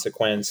of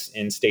consequence,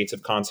 in states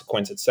of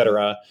consequence, et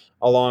cetera,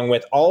 along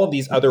with all of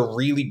these other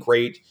really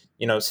great,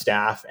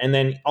 staff. And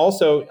then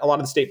also a lot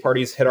of the state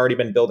parties had already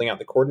been building out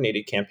the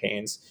coordinated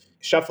campaigns,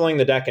 shuffling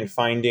the deck and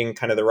finding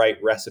kind of the right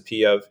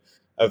recipe of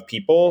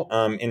people,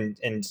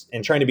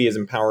 and trying to be as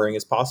empowering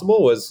as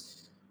possible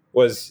was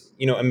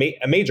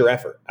a major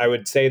effort. I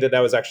would say that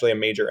was actually a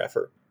major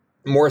effort,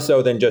 more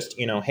so than just,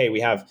 hey,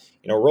 we have,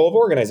 a role of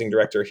organizing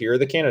director, here are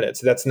the candidates.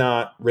 That's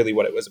not really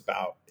what it was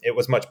about. It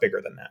was much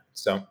bigger than that.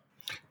 So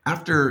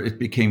after it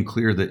became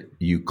clear that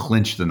you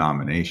clinched the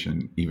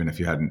nomination, even if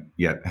you hadn't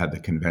yet had the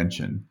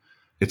convention,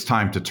 it's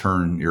time to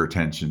turn your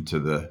attention to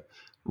the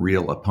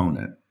real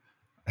opponent.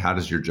 How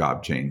does your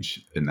job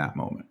change in that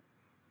moment?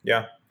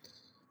 Yeah.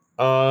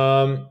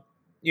 I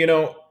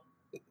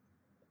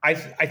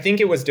think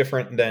it was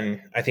different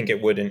than I think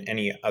it would in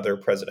any other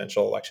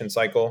presidential election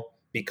cycle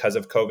because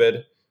of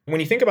COVID. When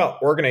you think about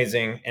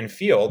organizing and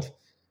field,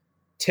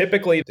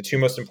 typically the two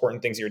most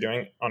important things you're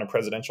doing on a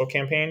presidential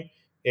campaign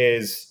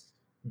is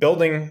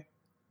building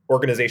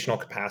organizational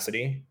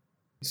capacity.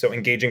 So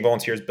engaging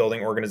volunteers,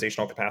 building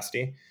organizational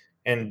capacity,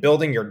 and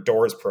building your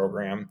doors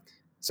program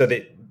so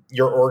that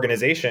your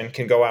organization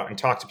can go out and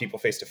talk to people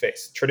face to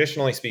face.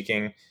 Traditionally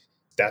speaking,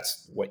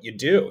 that's what you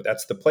do.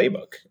 That's the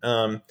playbook,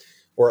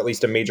 or at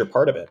least a major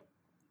part of it.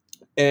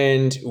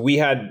 And we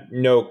had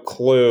no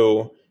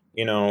clue,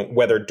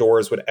 whether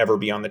doors would ever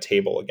be on the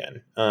table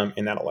again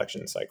in that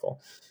election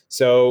cycle.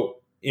 So,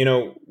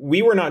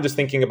 we were not just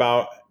thinking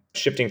about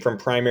shifting from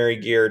primary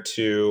gear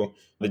to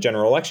the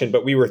general election,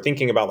 but we were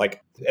thinking about,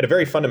 at a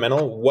very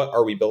fundamental, what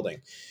are we building?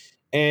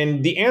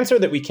 And the answer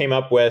that we came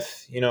up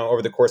with,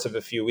 over the course of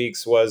a few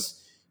weeks was,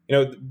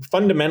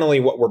 fundamentally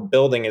what we're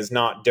building is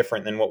not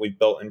different than what we've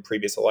built in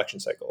previous election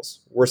cycles.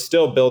 We're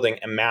still building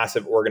a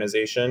massive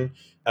organization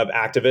of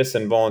activists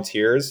and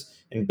volunteers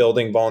and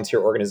building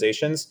volunteer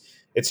organizations.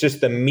 It's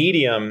just the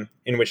medium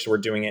in which we're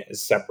doing it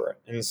is separate.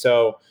 And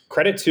so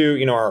credit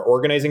to, our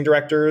organizing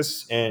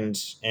directors and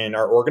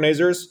our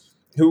organizers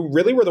who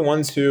really were the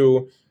ones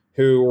who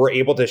were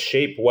able to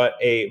shape what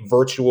a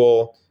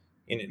virtual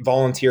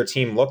volunteer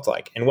team looked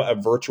like and what a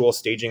virtual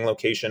staging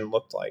location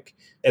looked like.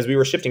 As we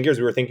were shifting gears,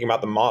 we were thinking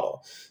about the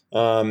model.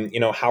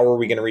 How are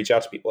we going to reach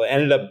out to people? It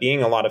ended up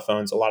being a lot of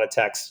phones, a lot of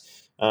text.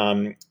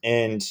 And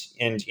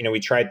we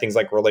tried things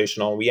like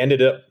relational. We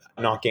ended up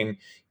knocking,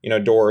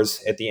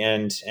 doors at the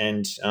end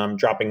and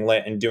dropping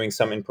lit and doing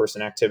some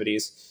in-person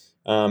activities,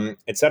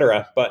 et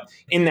cetera. But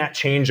in that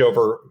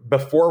changeover,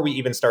 before we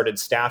even started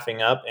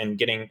staffing up and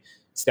getting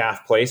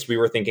staff placed, we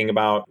were thinking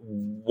about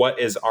what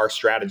is our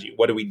strategy?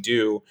 What do we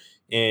do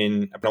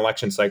in an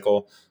election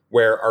cycle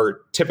where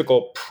our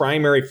typical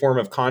primary form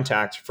of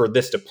contact for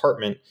this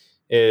department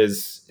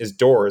is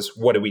doors?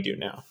 What do we do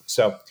now?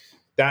 So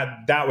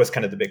that was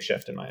kind of the big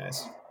shift in my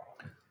eyes.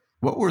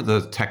 What were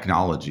the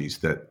technologies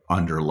that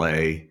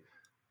underlay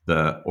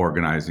the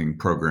organizing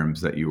programs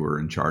that you were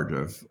in charge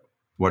of?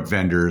 What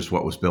vendors,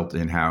 what was built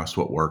in-house,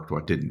 what worked,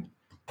 what didn't?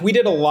 We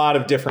did a lot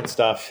of different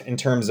stuff in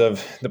terms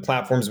of the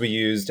platforms we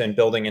used and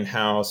building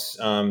in-house.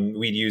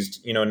 We'd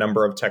used, a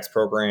number of text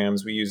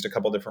programs. We used a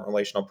couple different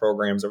relational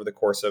programs over the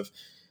course of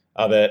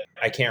it.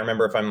 I can't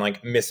remember if I'm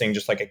missing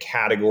just a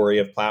category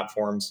of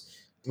platforms.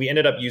 We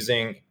ended up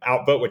using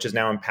Outvote, which is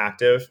now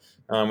Impactive,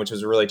 which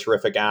was a really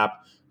terrific app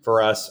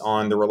for us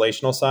on the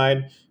relational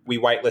side. We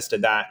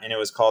whitelisted that and it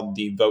was called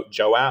the Vote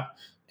Joe app.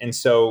 And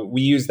so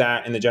we used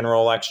that in the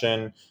general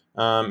election.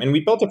 And we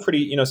built a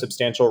pretty,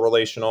 substantial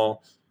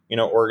relational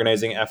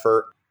organizing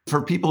effort.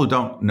 For people who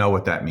don't know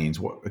what that means,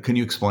 can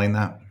you explain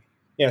that?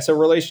 Yeah, so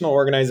relational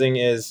organizing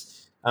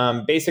is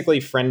basically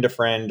friend to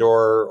friend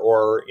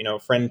or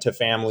friend to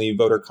family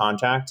voter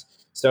contact.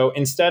 So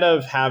instead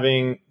of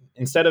having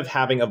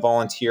a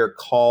volunteer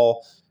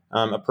call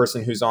a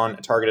person who's on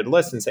a targeted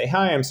list and say,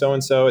 "Hi, I'm so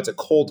and so," it's a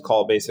cold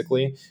call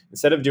basically.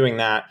 Instead of doing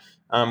that,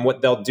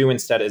 what they'll do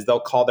instead is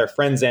they'll call their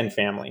friends and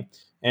family,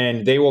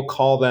 and they will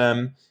call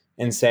them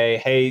and say,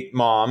 "Hey,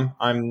 mom,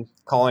 I'm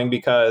calling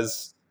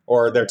because."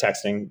 Or they're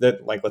texting.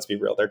 Let's be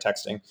real, they're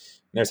texting. And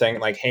they're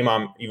saying "Hey,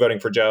 mom, you voting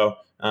for Joe?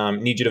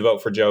 Need you to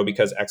vote for Joe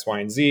because X, Y,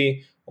 and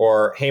Z."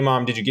 Or "Hey,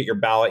 mom, did you get your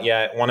ballot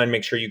yet? Want to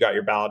make sure you got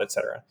your ballot," et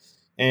cetera.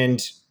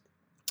 And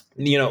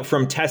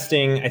from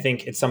testing, I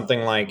think it's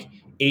something like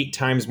 8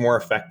 times more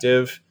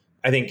effective.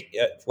 I think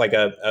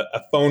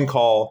a phone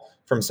call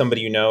from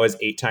somebody is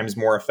 8 times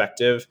more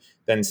effective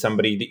than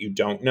somebody that you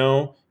don't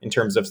know in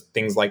terms of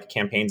things like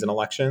campaigns and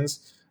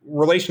elections.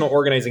 Relational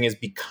organizing is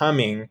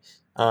becoming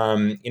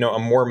a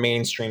more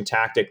mainstream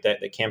tactic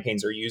that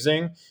campaigns are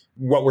using.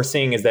 What we're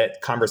seeing is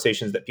that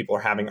conversations that people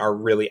are having are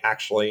really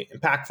actually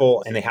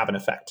impactful and they have an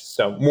effect.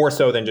 So more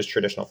so than just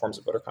traditional forms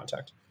of voter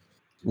contact.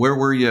 Where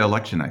were you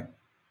election night?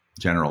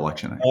 General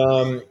election night?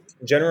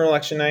 General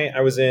election night,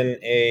 I was in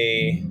a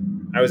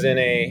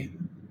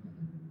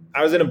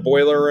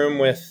boiler room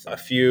with a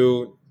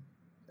few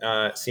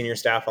senior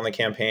staff on the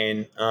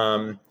campaign,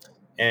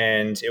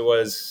 and it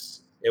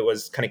was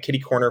kind of kitty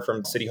corner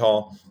from City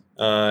Hall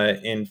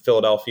in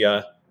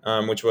Philadelphia,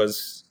 which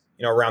was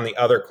around the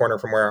other corner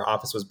from where our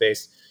office was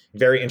based.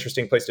 Very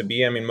interesting place to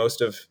be. I mean,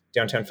 most of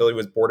downtown Philly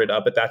was boarded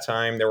up at that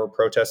time. There were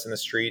protests in the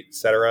street, et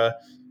cetera.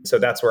 So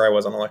that's where I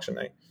was on election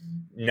night.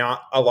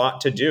 Not a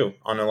lot to do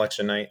on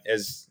election night,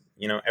 as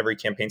every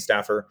campaign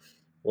staffer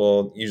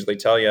will usually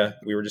tell you.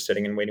 We were just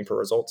sitting and waiting for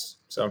results.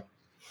 So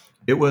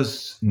it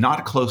was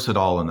not close at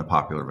all in the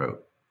popular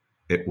vote.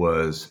 It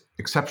was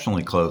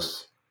exceptionally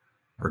close,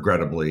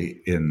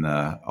 regrettably, in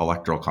the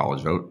electoral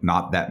college vote.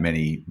 Not that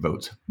many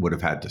votes would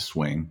have had to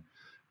swing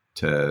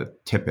to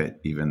tip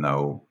it, even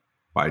though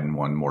Biden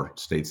won more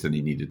states than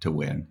he needed to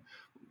win.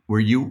 Were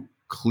you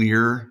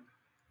clear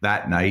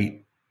that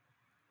night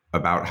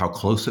about how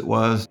close it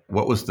was?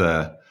 What was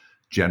the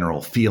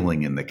general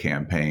feeling in the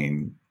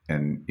campaign,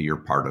 and you're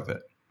part of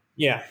it?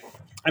 Yeah.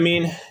 I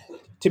mean,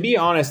 to be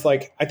honest,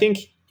 I think,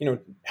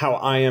 how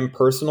I am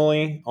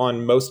personally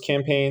on most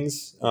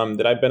campaigns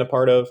that I've been a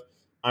part of,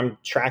 I'm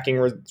tracking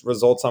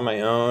results on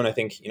my own. I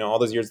think, all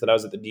those years that I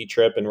was at the D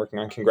trip and working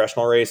on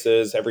congressional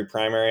races, every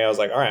primary, I was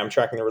like, all right, I'm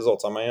tracking the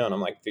results on my own.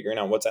 I'm figuring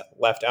out what's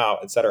left out,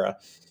 et cetera.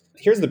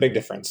 Here's the big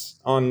difference.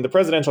 On the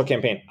presidential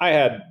campaign,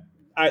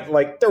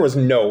 there was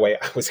no way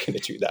I was going to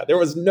do that. There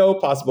was no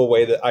possible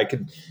way that I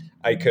could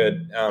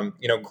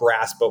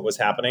grasp what was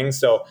happening.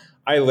 So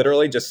I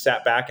literally just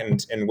sat back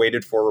and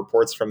waited for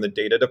reports from the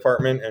data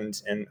department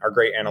and our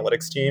great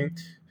analytics team,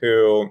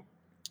 who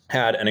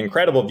had an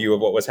incredible view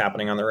of what was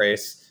happening on the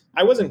race.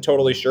 I wasn't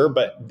totally sure,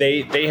 but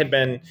they had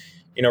been,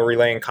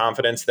 relaying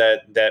confidence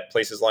that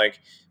places like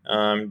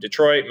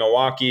Detroit,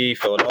 Milwaukee,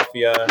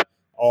 Philadelphia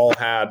all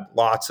had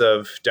lots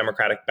of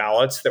Democratic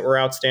ballots that were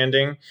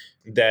outstanding.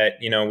 That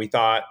we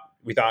thought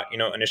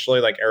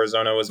initially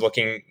Arizona was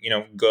looking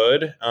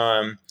good,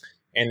 and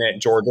that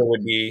Georgia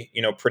would be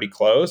pretty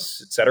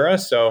close, et cetera.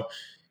 So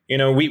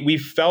we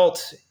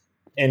felt.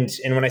 And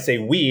when I say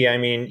we, I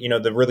mean,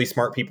 the really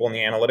smart people in the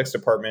analytics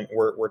department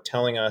were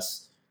telling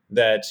us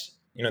that,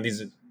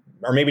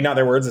 or maybe not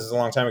their words, this is a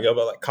long time ago,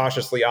 but like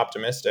cautiously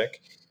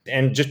optimistic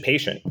and just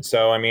patient.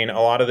 So, I mean,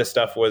 a lot of this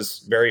stuff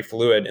was very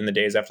fluid in the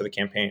days after the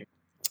campaign.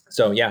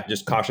 So yeah,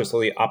 just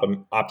cautiously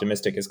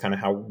optimistic is kind of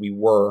how we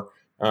were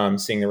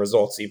seeing the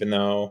results, even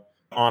though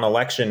on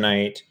election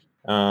night,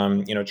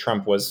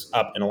 Trump was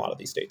up in a lot of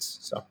these states.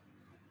 So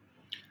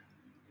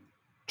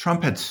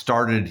Trump had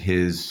started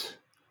his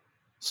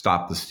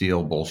stop the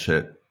steal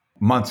bullshit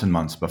months and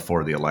months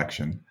before the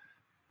election.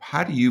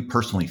 How do you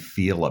personally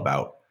feel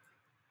about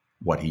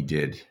what he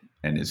did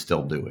and is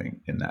still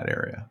doing in that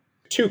area?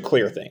 Two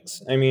clear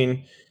things. I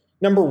mean,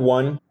 number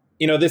one,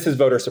 this is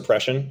voter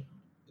suppression.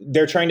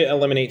 They're trying to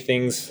eliminate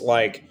things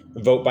like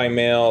vote by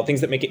mail,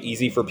 things that make it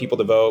easy for people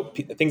to vote,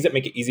 things that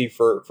make it easy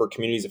for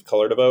communities of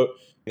color to vote.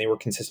 They were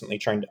consistently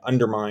trying to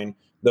undermine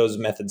those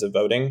methods of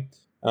voting.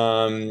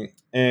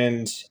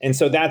 And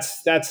so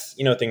that's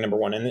thing number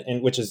one,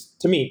 and which is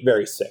to me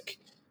very sick.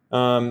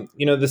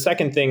 The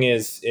second thing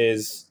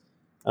is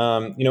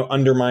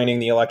undermining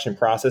the election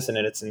process in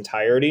its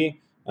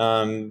entirety,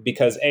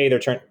 because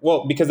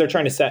they're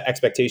trying to set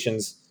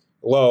expectations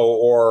low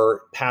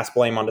or pass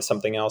blame onto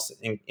something else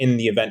in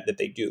the event that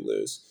they do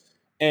lose.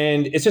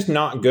 And it's just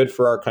not good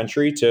for our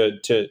country to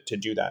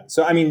do that.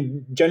 So, I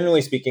mean,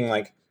 generally speaking,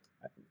 like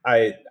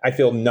I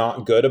feel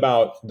not good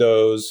about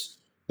those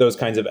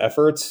kinds of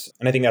efforts.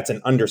 And I think that's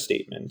an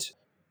understatement.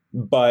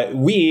 But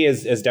we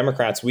as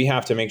Democrats, we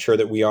have to make sure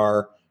that we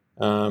are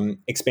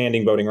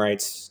expanding voting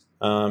rights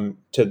to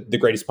the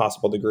greatest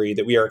possible degree,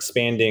 that we are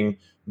expanding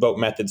vote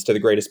methods to the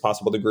greatest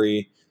possible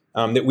degree,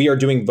 that we are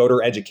doing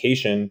voter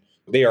education.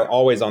 They are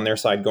always on their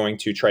side going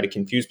to try to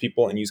confuse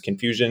people and use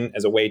confusion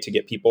as a way to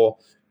get people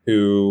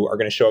who are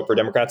going to show up for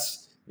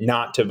Democrats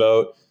not to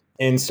vote.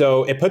 And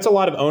so it puts a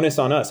lot of onus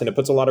on us and it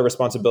puts a lot of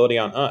responsibility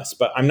on us.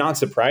 But I'm not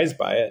surprised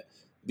by it.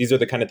 These are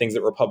the kind of things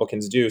that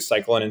Republicans do,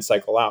 cycle in and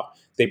cycle out.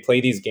 They play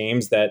these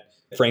games that,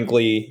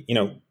 frankly,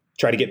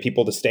 try to get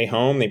people to stay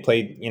home. They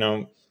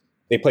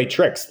play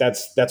tricks.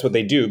 That's what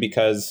they do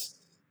because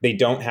they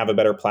don't have a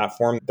better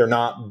platform. They're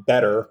not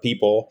better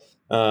people.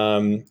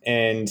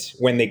 And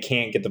when they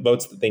can't get the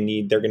votes that they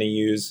need, they're going to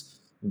use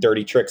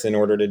dirty tricks in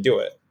order to do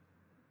it.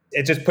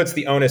 It just puts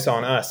the onus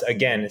on us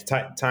again,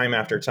 time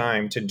after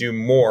time, to do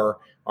more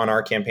on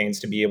our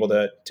campaigns to be able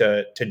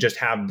to just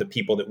have the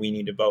people that we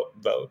need to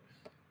vote.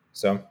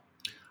 So,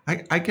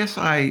 I guess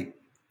I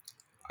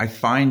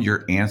find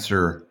your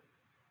answer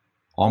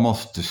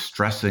almost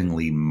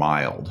distressingly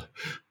mild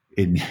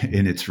in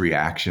its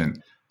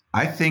reaction.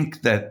 I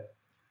think that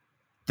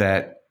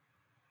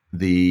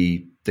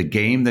the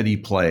game that he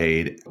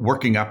played,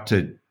 working up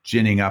to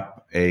ginning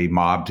up a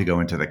mob to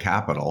go into the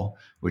Capitol,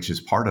 which is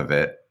part of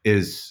it,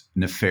 is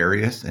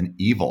nefarious and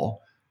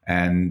evil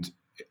and,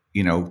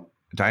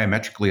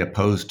 diametrically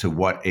opposed to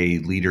what a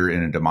leader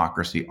in a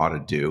democracy ought to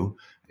do.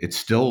 It's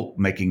still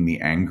making me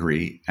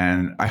angry.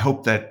 And I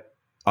hope that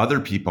other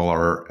people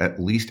are at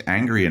least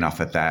angry enough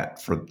at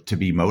that to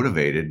be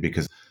motivated,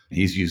 because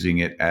he's using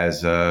it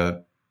as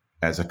a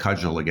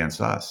cudgel against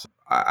us.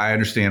 I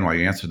understand why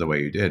you answered the way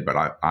you did, but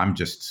I'm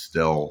just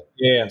still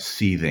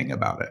seething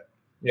about it.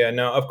 Yeah,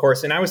 no, of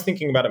course. And I was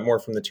thinking about it more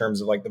from the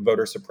terms of like the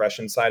voter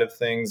suppression side of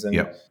things and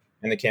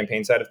the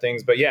campaign side of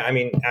things. But yeah, I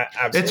mean,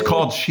 absolutely. It's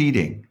called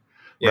cheating,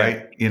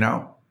 right?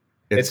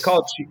 It's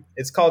called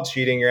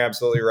cheating. You're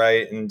absolutely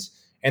right. And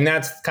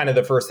that's kind of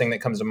the first thing that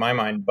comes to my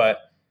mind. But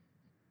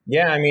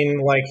yeah, I mean,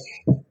 like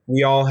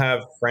we all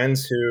have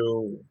friends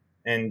who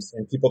and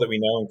people that we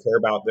know and care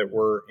about that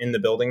were in the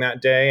building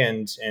that day.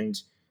 And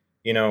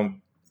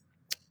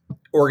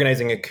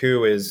organizing a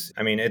coup is,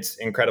 I mean, it's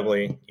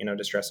incredibly,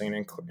 distressing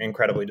and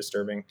incredibly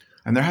disturbing.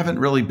 And there haven't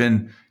really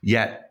been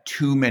yet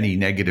too many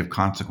negative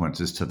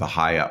consequences to the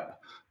high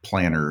up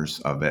planners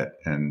of it.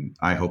 And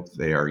I hope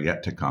they are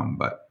yet to come.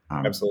 But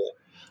absolutely.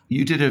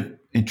 You did an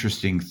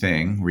interesting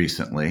thing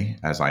recently,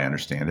 as I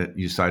understand it.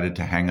 You decided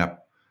to hang out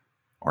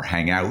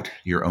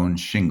your own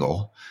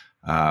shingle,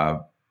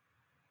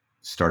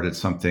 started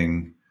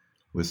something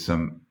with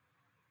some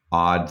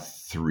odd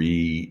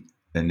 3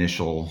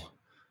 initial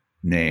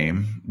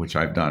name, which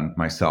I've done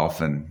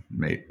myself and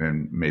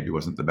maybe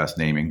wasn't the best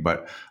naming,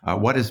 but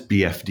what is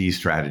BFD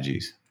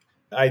Strategies?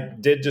 I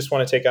did just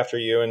want to take after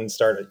you and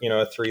start, a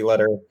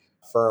 3-letter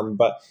firm,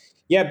 but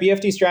yeah,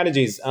 BFD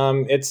Strategies.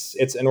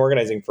 It's an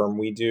organizing firm.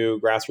 We do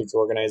grassroots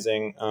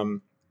organizing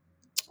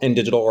and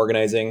digital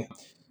organizing.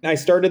 I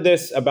started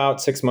this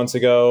about 6 months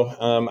ago.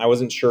 I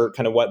wasn't sure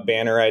kind of what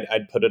banner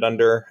I'd put it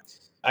under.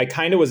 I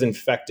kind of was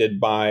infected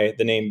by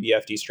the name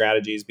BFD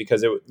Strategies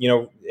because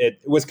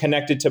it was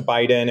connected to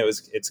Biden.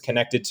 It's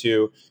connected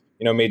to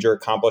major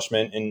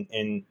accomplishment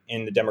in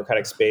the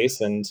Democratic space.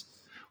 And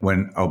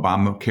when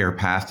Obamacare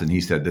passed, and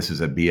he said this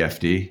is a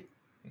BFD.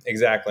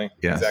 Exactly.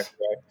 Yes. Exactly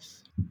right.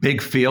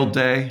 Big field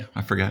day.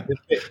 I forgot.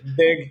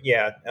 Big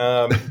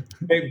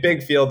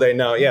field day.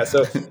 No, yeah.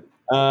 So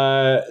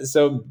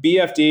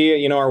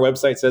BFD, our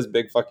website says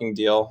big fucking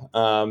deal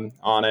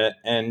on it,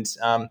 and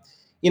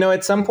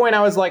at some point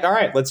I was like, all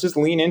right, let's just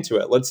lean into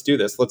it. Let's do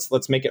this.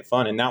 Let's make it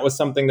fun. And that was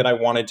something that I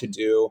wanted to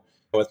do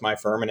with my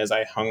firm. And as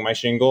I hung my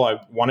shingle,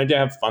 I wanted to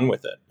have fun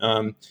with it.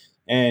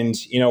 And,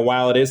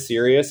 while it is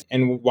serious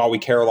and while we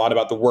care a lot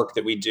about the work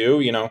that we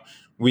do,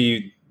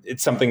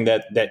 it's something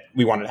that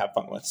we wanted to have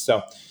fun with.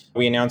 So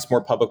we announced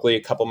more publicly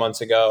a couple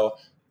months ago.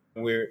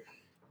 We're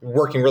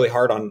working really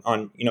hard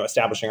on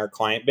establishing our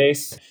client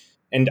base.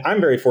 And I'm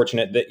very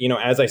fortunate that,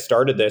 as I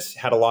started this,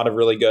 had a lot of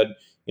really good,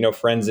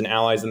 friends and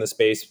allies in the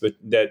space, but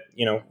that,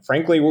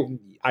 frankly,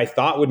 I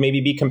thought would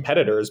maybe be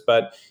competitors.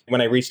 But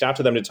when I reached out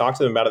to them to talk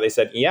to them about it, they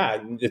said,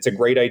 yeah, it's a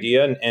great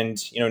idea. And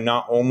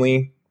not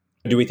only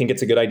do we think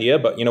it's a good idea,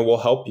 but, we'll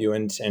help you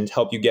and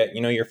help you get,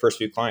 your first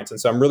few clients.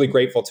 And so I'm really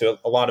grateful to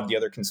a lot of the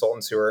other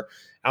consultants who are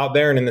out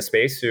there and in the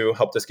space who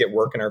helped us get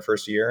work in our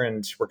first year.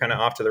 And we're kind of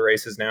off to the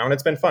races now, and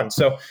it's been fun.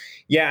 So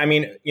yeah, I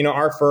mean,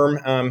 our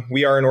firm,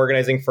 we are an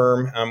organizing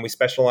firm. We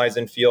specialize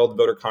in field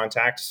voter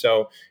contact.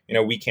 So,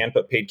 we can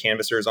put paid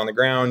canvassers on the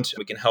ground.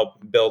 We can help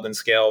build and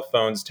scale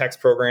phones, text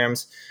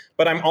programs.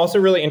 But I'm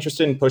also really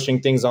interested in pushing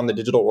things on the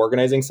digital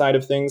organizing side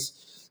of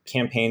things.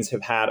 Campaigns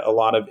have had a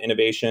lot of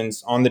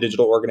innovations on the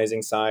digital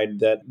organizing side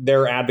that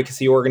there are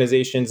advocacy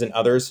organizations and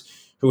others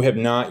who have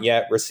not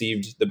yet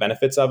received the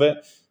benefits of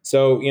it.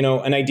 So,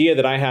 an idea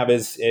that I have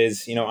is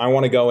I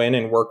want to go in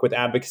and work with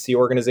advocacy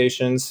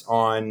organizations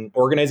on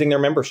organizing their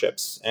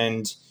memberships.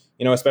 And,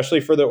 especially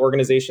for the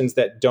organizations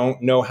that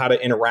don't know how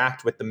to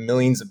interact with the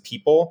millions of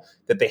people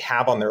that they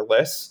have on their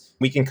lists,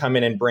 we can come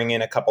in and bring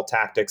in a couple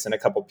tactics and a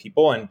couple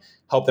people and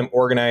help them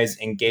organize,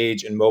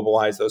 engage, and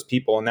mobilize those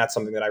people. And that's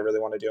something that I really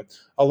want to do,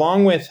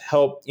 along with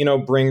help,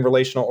 bring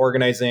relational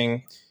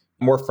organizing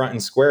more front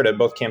and square to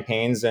both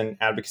campaigns and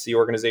advocacy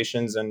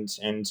organizations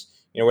and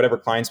whatever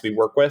clients we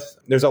work with.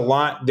 There's a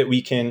lot that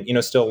we can,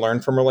 still learn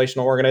from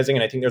relational organizing.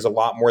 And I think there's a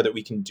lot more that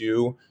we can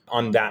do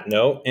on that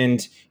note.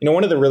 And,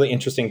 one of the really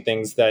interesting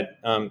things that,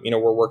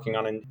 we're working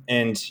on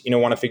and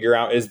want to figure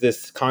out is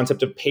this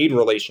concept of paid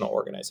relational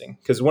organizing.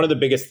 Because one of the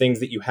biggest things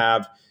that you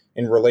have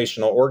in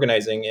relational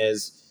organizing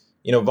is,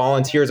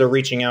 volunteers are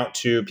reaching out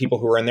to people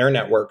who are in their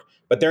network,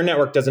 but their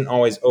network doesn't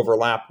always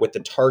overlap with the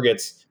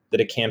targets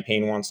that a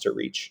campaign wants to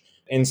reach.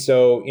 And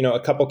so, a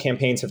couple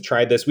campaigns have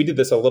tried this. We did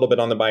this a little bit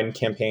on the Biden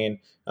campaign,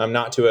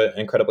 not to an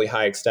incredibly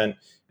high extent,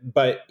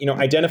 but,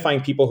 identifying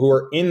people who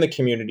are in the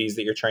communities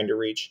that you're trying to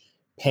reach,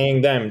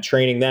 paying them,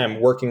 training them,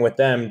 working with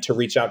them to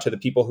reach out to the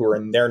people who are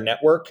in their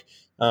network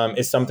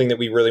is something that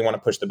we really want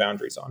to push the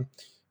boundaries on.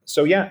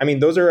 So, yeah, I mean,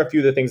 those are a few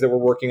of the things that we're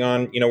working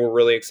on. We're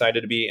really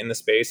excited to be in the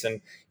space.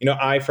 And,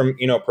 I, from,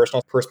 a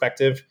personal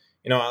perspective,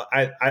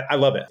 I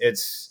love it.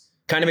 It's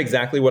kind of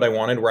exactly what I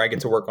wanted, where I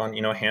get to work on,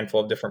 a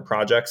handful of different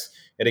projects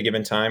at a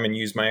given time and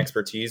use my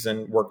expertise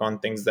and work on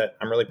things that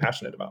I'm really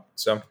passionate about.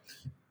 So,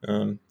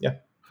 yeah.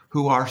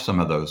 Who are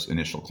some of those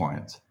initial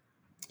clients?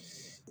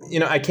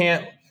 I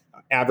can't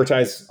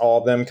advertise all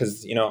of them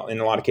because, in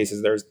a lot of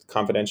cases there's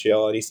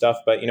confidentiality stuff,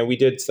 but, we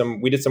did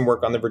some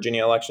work on the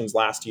Virginia elections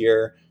last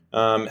year,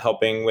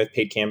 helping with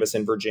paid canvas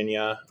in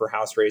Virginia for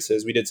House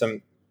races. We did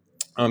some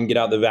get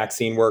out the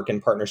vaccine work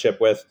in partnership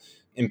with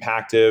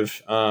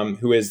Impactive,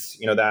 who is,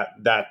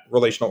 that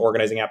relational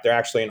organizing app. They're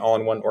actually an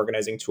all-in-one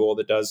organizing tool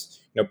that does,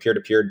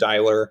 peer-to-peer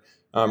dialer,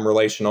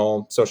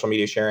 relational social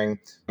media sharing,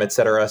 et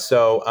cetera.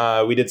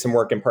 So we did some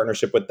work in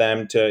partnership with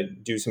them to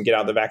do some get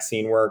out the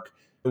vaccine work.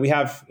 We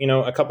have,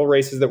 a couple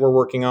races that we're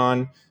working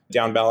on,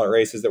 down ballot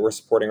races that we're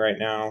supporting right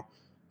now.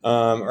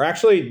 We're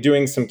actually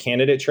doing some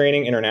candidate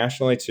training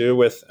internationally too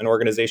with an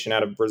organization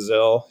out of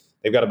Brazil.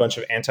 They've got a bunch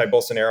of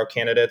anti-Bolsonaro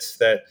candidates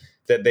that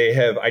they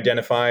have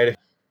identified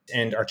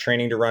and are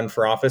training to run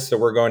for office. So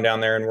we're going down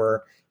there and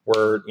we're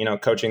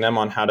coaching them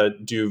on how to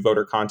do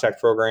voter contact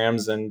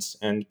programs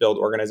and build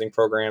organizing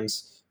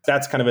programs.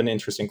 That's kind of an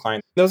interesting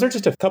client. Those are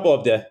just a couple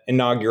of the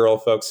inaugural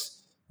folks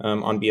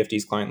on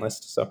BFD's client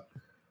list. So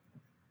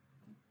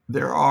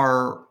there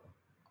are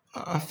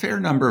a fair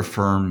number of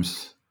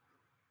firms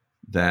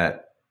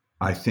that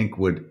I think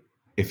would,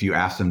 if you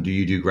ask them, do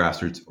you do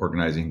grassroots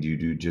organizing? Do you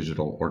do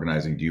digital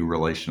organizing? Do you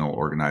relational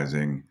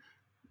organizing?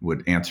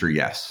 Would answer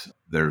yes.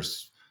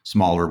 There's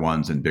smaller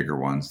ones and bigger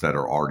ones that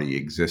are already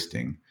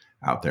existing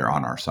out there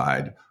on our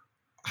side.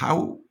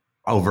 How,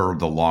 over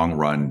the long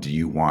run, do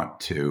you want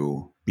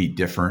to be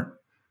different?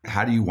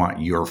 How do you want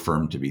your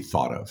firm to be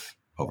thought of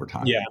over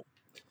time? Yeah.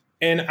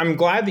 And I'm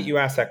glad that you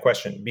asked that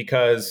question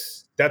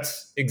because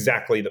that's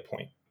exactly the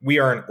point. We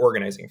are an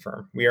organizing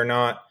firm. We are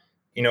not,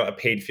 a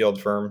paid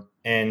field firm.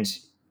 And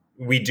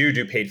we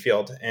do paid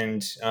field.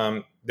 And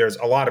there's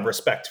a lot of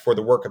respect for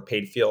the work of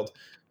paid field.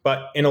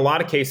 But in a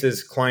lot of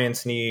cases,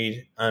 clients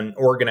need an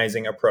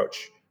organizing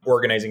approach,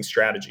 organizing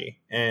strategy.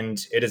 And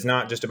it is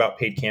not just about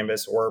paid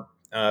canvas or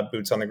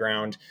boots on the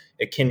ground.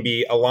 It can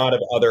be a lot of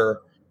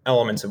other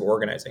elements of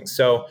organizing.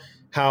 So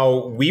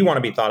how we want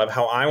to be thought of,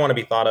 how I want to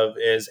be thought of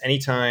is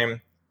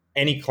anytime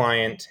any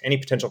client, any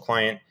potential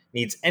client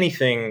needs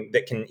anything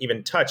that can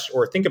even touch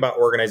or think about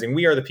organizing,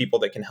 we are the people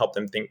that can help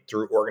them think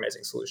through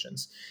organizing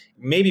solutions.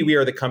 Maybe we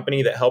are the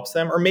company that helps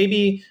them, or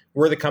maybe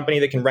we're the company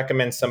that can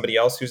recommend somebody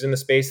else who's in the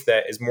space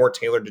that is more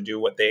tailored to do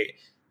what they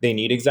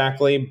need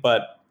exactly.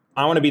 But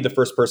I want to be the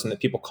first person that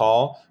people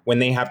call when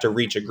they have to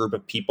reach a group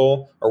of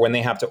people or when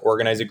they have to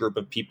organize a group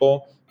of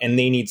people and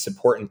they need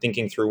support in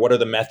thinking through what are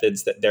the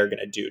methods that they're going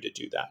to do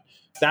that.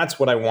 That's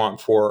what I want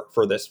for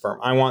this firm.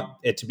 I want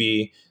it to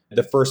be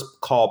the first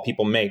call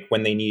people make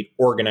when they need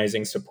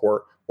organizing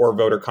support or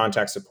voter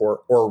contact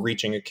support or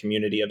reaching a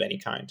community of any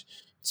kind.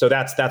 So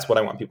that's what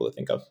I want people to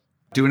think of.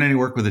 Doing any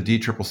work with the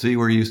DCCC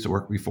where you used to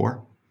work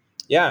before?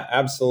 Yeah,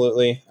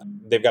 absolutely.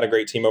 They've got a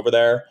great team over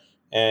there,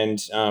 and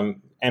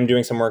I'm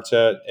doing some work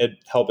to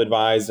help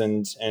advise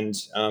and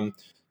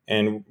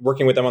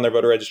working with them on their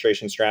voter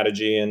registration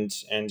strategy, and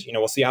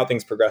we'll see how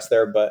things progress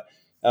there. But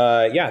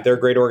they're a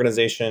great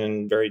organization,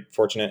 and very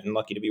fortunate and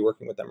lucky to be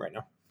working with them right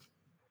now.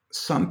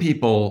 Some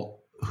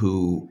people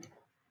who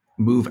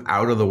move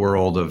out of the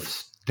world of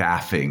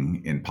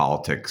staffing in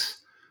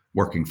politics,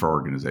 working for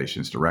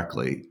organizations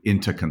directly,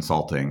 into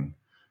consulting,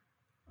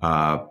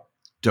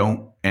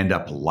 don't end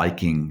up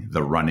liking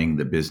the running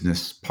the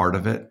business part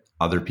of it.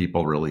 Other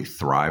people really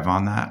thrive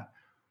on that.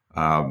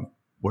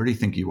 Where do you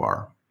think you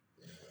are?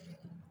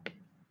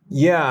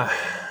 Yeah.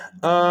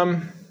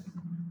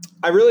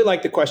 I really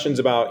like the questions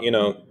about,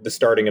 the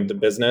starting of the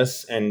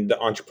business and the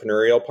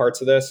entrepreneurial parts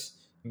of this,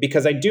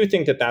 because I do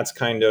think that that's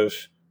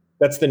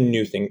the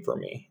new thing for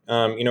me.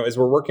 As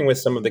we're working with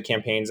some of the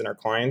campaigns and our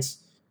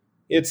clients,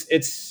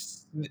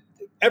 it's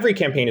every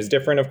campaign is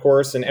different, of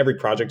course, and every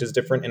project is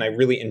different. And I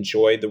really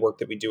enjoy the work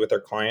that we do with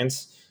our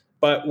clients.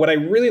 But what I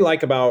really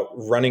like about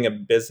running a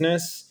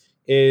business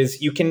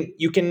is you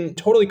can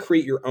totally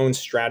create your own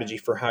strategy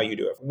for how you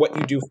do it, what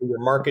you do for your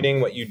marketing,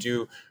 what you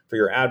do for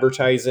your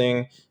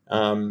advertising,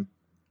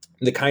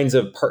 the kinds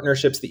of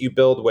partnerships that you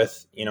build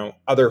with,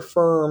 other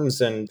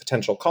firms and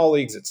potential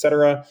colleagues, et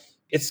cetera.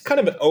 It's kind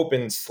of an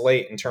open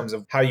slate in terms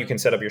of how you can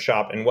set up your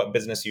shop and what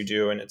business you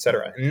do and et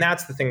cetera. And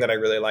that's the thing that I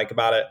really like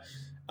about it.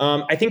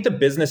 I think the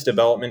business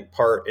development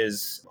part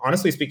is,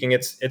 honestly speaking,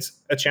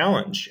 it's a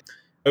challenge.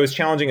 It was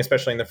challenging,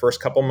 especially in the first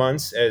couple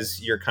months,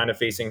 as you're kind of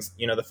facing,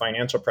 the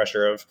financial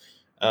pressure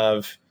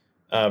of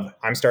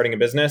I'm starting a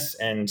business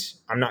and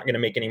I'm not going to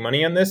make any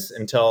money on this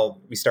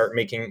until we start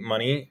making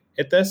money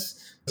at this.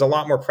 There's a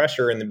lot more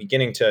pressure in the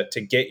beginning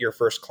to get your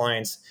first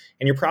clients,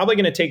 and you're probably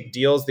going to take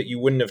deals that you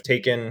wouldn't have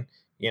taken,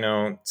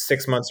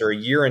 6 months or a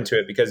year into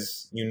it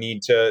because you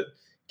need to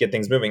get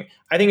things moving.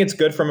 I think it's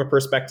good from a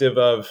perspective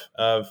of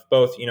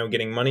both,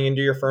 getting money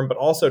into your firm, but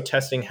also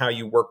testing how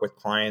you work with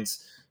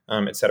clients,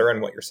 et cetera,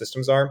 and what your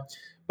systems are.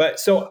 But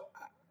so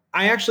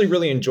I actually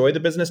really enjoy the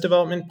business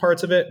development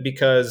parts of it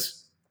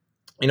because,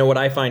 what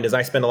I find is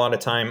I spend a lot of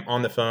time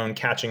on the phone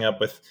catching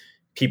up with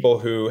people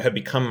who have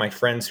become my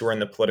friends who are in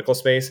the political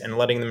space and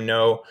letting them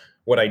know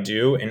what I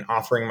do and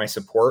offering my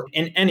support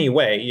in any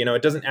way.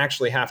 It doesn't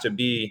actually have to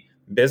be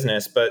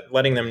business, but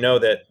letting them know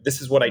that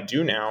this is what I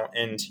do now.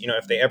 And,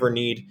 if they ever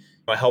need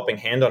a helping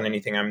hand on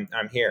anything, I'm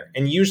here.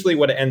 And usually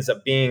what it ends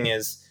up being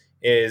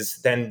is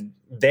then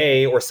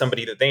they or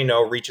somebody that they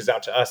know reaches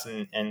out to us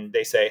and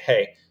they say,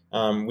 hey,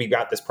 we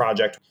got this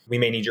project. We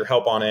may need your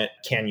help on it.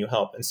 Can you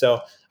help? And so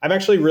I've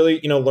actually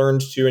really,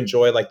 learned to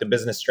enjoy like the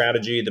business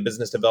strategy, the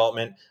business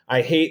development.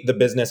 I hate the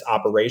business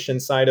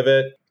operations side of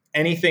it.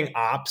 Anything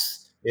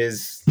ops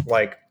is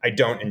like, I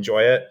don't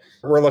enjoy it.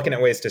 We're looking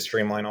at ways to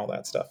streamline all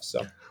that stuff.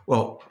 So.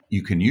 Well,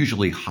 you can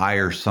usually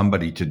hire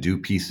somebody to do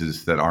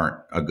pieces that aren't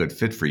a good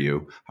fit for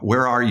you.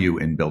 Where are you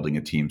in building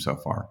a team so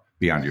far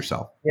beyond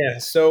yourself? Yeah,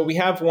 so we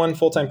have one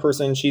full-time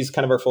person. She's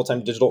kind of our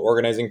full-time digital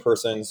organizing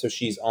person. So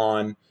she's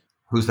on.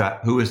 Who's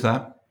that? Who is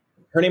that?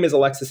 Her name is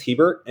Alexis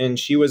Hebert, and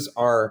she was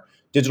our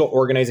digital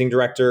organizing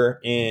director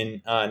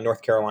in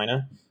North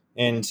Carolina.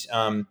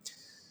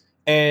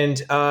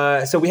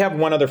 So we have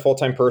one other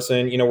full-time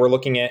person. We're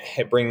looking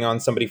at bringing on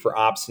somebody for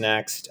ops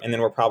next, and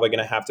then we're probably going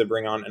to have to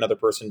bring on another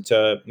person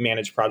to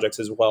manage projects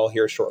as well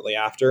here shortly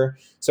after.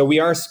 So we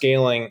are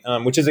scaling,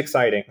 which is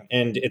exciting,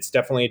 and it's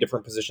definitely a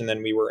different position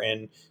than we were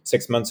in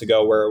 6 months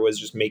ago, where it was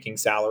just making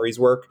salaries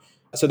work.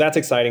 So that's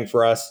exciting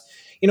for us.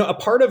 A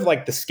part of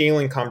like the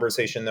scaling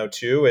conversation though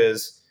too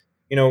is,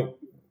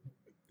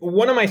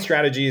 one of my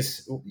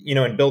strategies,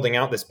 in building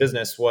out this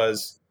business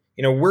was,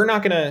 we're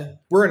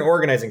an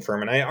organizing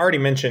firm. And I already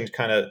mentioned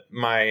kind of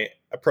my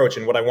approach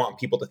and what I want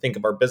people to think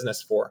of our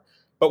business for.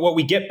 But what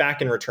we get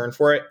back in return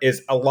for it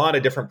is a lot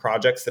of different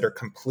projects that are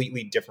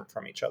completely different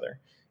from each other.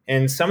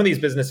 And some of these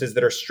businesses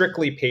that are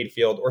strictly paid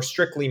field or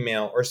strictly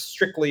mail or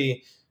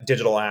strictly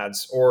digital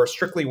ads or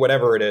strictly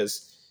whatever it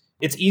is,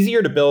 it's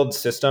easier to build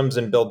systems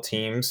and build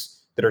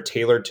teams that are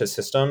tailored to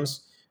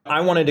systems.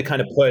 I wanted to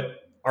kind of put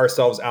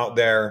ourselves out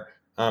there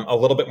a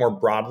little bit more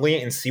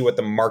broadly and see what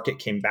the market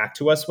came back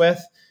to us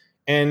with.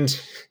 And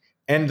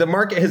the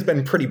market has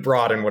been pretty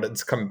broad in what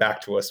it's come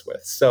back to us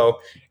with. So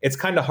it's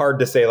kind of hard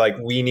to say like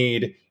we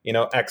need,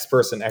 X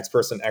person, X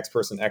person, X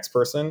person, X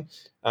person.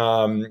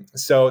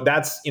 So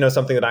that's,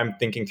 something that I'm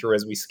thinking through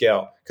as we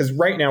scale. Because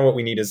right now what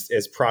we need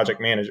is project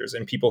managers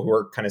and people who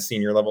are kind of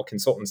senior level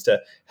consultants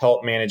to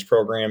help manage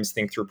programs,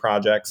 think through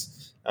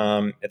projects,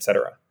 et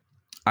cetera.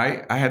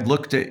 I had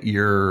looked at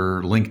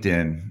your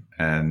LinkedIn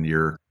and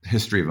your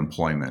history of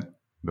employment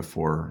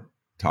before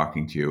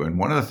talking to you. And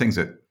one of the things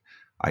that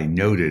I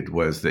noted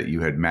was that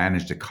you had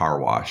managed a car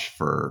wash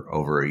for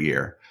over a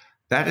year.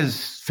 That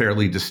is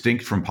fairly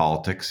distinct from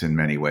politics in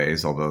many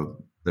ways, although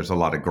there's a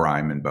lot of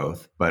grime in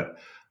both. But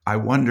I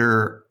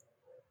wonder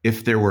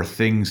if there were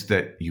things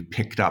that you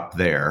picked up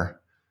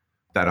there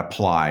that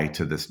apply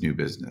to this new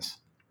business.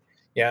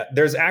 Yeah,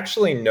 there's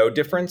actually no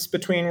difference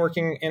between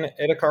working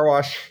at a car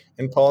wash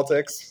and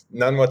politics,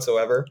 none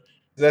whatsoever.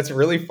 That's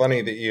really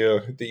funny that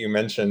you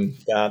mentioned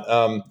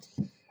that.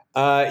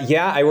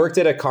 Yeah, I worked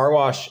at a car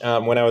wash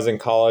when I was in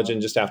college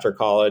and just after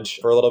college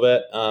for a little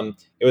bit.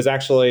 It was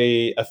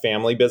actually a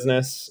family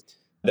business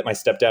that my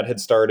stepdad had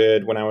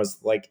started when I was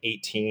like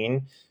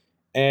 18.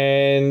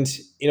 And,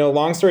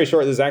 long story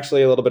short, this is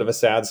actually a little bit of a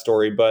sad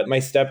story, but my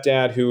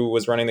stepdad, who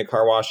was running the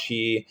car wash,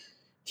 he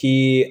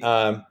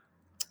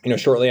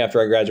shortly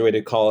after I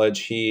graduated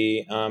college,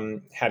 he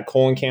had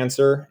colon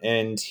cancer,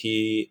 and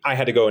I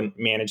had to go and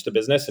manage the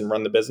business and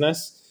run the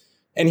business.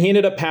 And he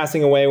ended up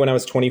passing away when I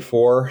was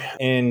 24.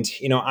 And,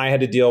 I had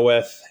to deal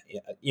with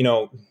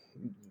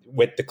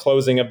the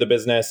closing of the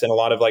business and a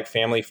lot of like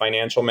family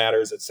financial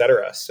matters, et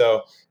cetera.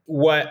 So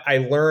what I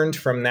learned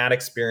from that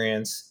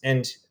experience,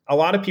 and a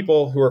lot of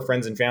people who are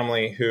friends and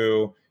family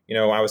who,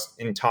 I was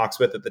in talks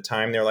with at the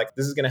time, they're like,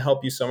 this is going to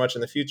help you so much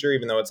in the future,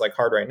 even though it's like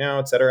hard right now,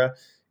 et cetera.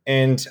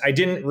 And I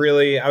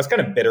was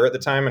kind of bitter at the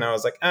time. And I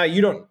was like,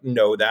 you don't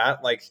know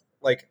that. Like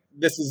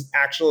this is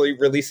actually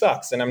really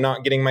sucks. And I'm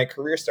not getting my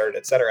career started,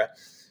 et cetera.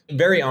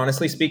 Very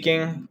honestly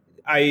speaking,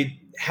 I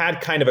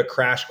had kind of a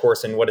crash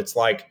course in what it's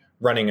like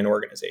running an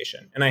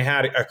organization. And I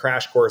had a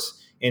crash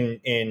course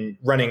in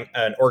running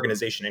an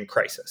organization in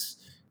crisis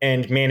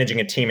and managing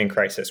a team in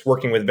crisis,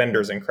 working with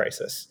vendors in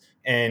crisis,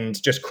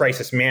 and just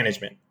crisis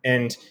management.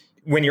 And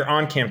when you're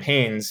on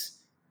campaigns,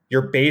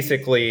 you're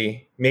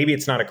basically, maybe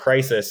it's not a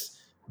crisis,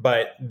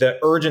 but the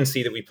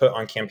urgency that we put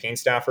on campaign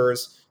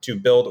staffers to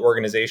build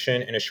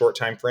organization in a short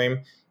time frame,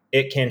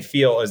 it can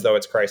feel as though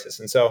it's crisis.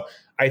 And so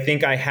I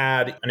think I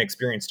had an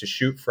experience to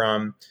shoot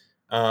from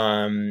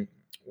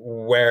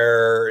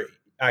where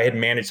I had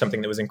managed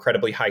something that was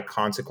incredibly high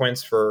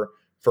consequence for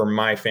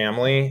my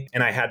family.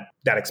 And I had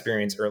that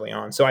experience early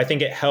on. So I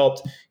think it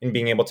helped in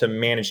being able to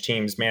manage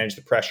teams, manage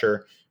the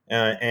pressure,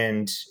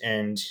 and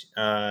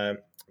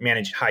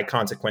manage high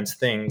consequence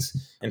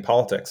things in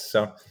politics.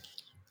 So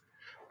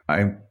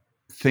I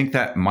think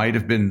that might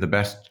have been the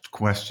best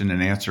question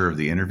and answer of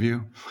the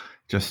interview,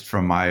 just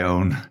from my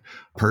own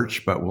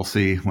perch, but we'll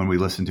see when we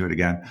listen to it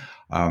again.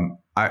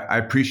 I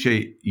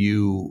appreciate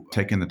you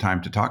taking the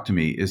time to talk to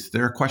me. Is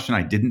there a question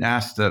I didn't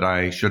ask that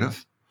I should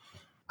have?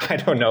 I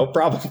don't know.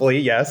 Probably,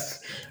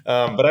 yes.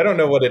 But I don't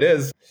know what it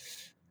is.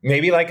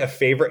 Maybe like a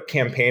favorite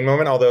campaign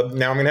moment, although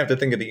now I'm going to have to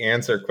think of the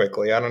answer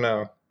quickly. I don't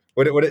know.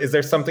 What is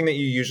there something that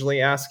you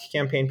usually ask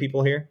campaign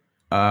people here?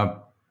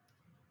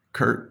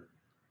 Kurt,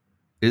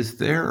 is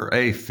there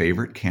a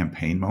favorite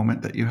campaign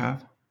moment that you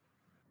have?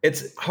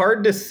 It's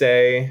hard to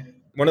say.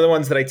 One of the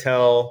ones that I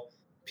tell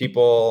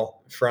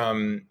people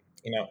from,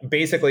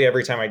 basically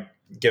every time I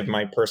give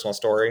my personal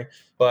story,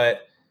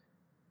 but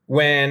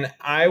when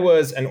I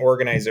was an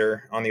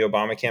organizer on the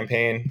Obama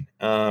campaign,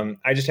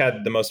 I just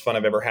had the most fun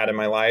I've ever had in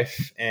my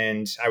life.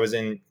 And I was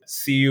in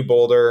CU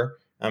Boulder.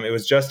 It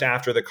was just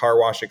after the car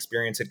wash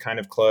experience had kind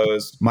of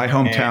closed. My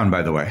hometown,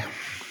 by the way.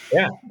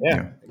 Yeah.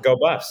 Go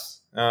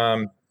Buffs.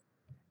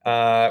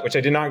 Which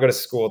I did not go to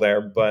school there,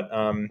 but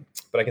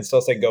I can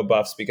still say go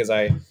Buffs because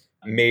I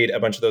made a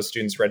bunch of those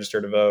students register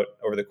to vote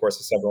over the course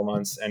of several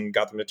months and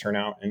got them to turn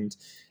out. And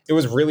it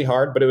was really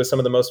hard, but it was some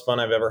of the most fun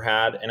I've ever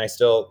had. And I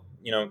still,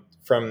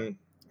 from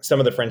some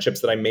of the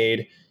friendships that I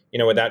made,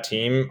 with that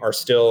team are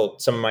still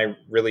some of my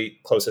really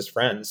closest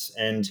friends.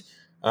 And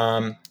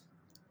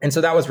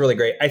so that was really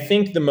great. I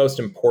think the most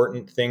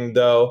important thing,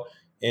 though,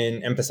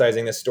 in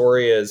emphasizing this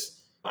story is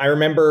I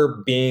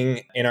remember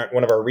being in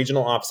one of our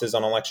regional offices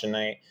on election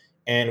night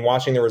and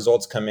watching the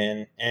results come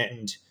in,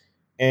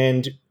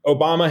 and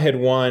Obama had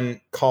won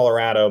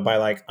Colorado by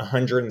like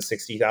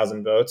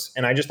 160,000 votes.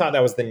 And I just thought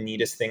that was the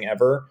neatest thing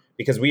ever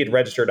because we had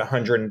registered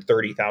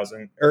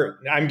 130,000, or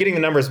I'm getting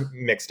the numbers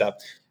mixed up.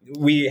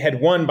 We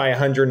had won by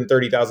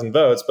 130,000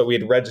 votes, but we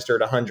had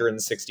registered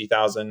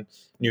 160,000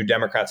 new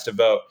Democrats to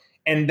vote.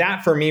 And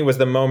that for me was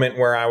the moment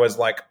where I was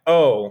like,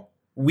 oh,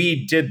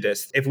 we did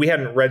this. If we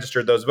hadn't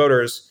registered those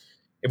voters,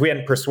 if we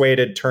hadn't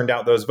turned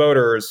out those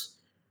voters,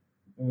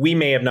 we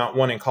may have not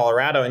won in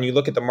Colorado. And you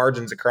look at the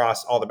margins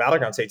across all the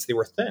battleground states, they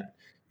were thin.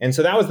 And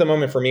so that was the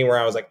moment for me where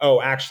I was like,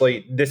 oh,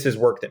 actually, this is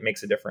work that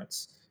makes a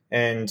difference.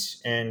 And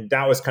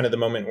that was kind of the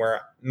moment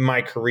where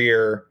my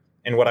career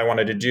and what I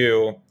wanted to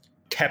do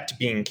kept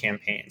being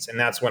campaigns. And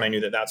that's when I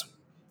knew that that's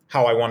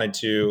how I wanted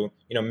to,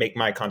 make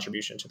my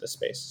contribution to the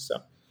space. So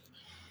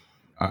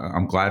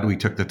I'm glad we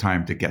took the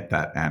time to get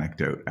that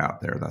anecdote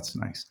out there. That's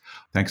nice.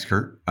 Thanks,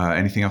 Kurt.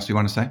 Anything else you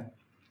want to say?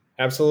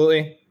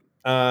 Absolutely.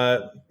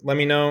 Let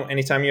me know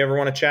anytime you ever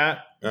want to chat.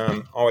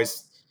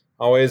 Always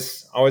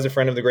a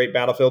friend of the Great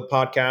Battlefield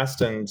podcast,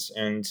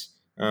 and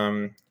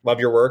love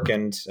your work.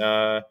 And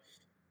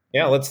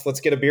let's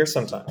get a beer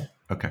sometime.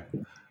 Okay,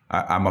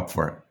 I'm up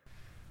for it.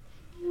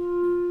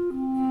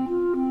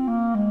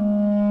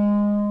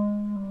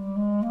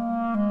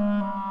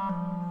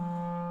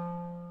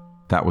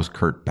 That was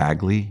Kurt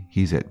Bagley.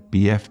 He's at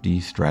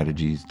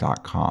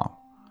bfdstrategies.com.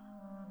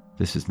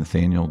 This is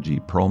Nathaniel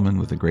G. Perlman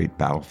with the Great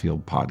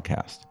Battlefield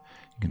Podcast.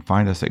 You can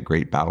find us at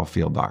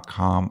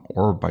greatbattlefield.com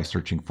or by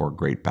searching for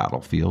Great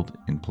Battlefield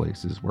in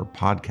places where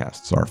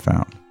podcasts are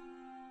found.